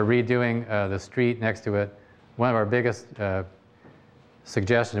 They're redoing the street next to it. One of our biggest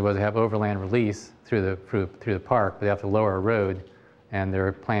suggestions was to have overland release through the park, but they have to lower a road, and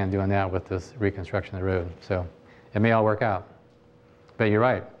they're planning on doing that with this reconstruction of the road. So it may all work out. But you're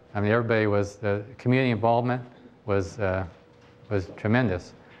right. I mean, the community involvement was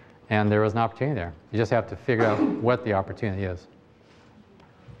tremendous, and there was an opportunity there. You just have to figure out what the opportunity is.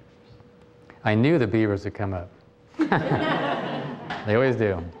 I knew the beavers would come up. They always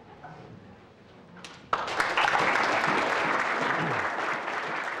do.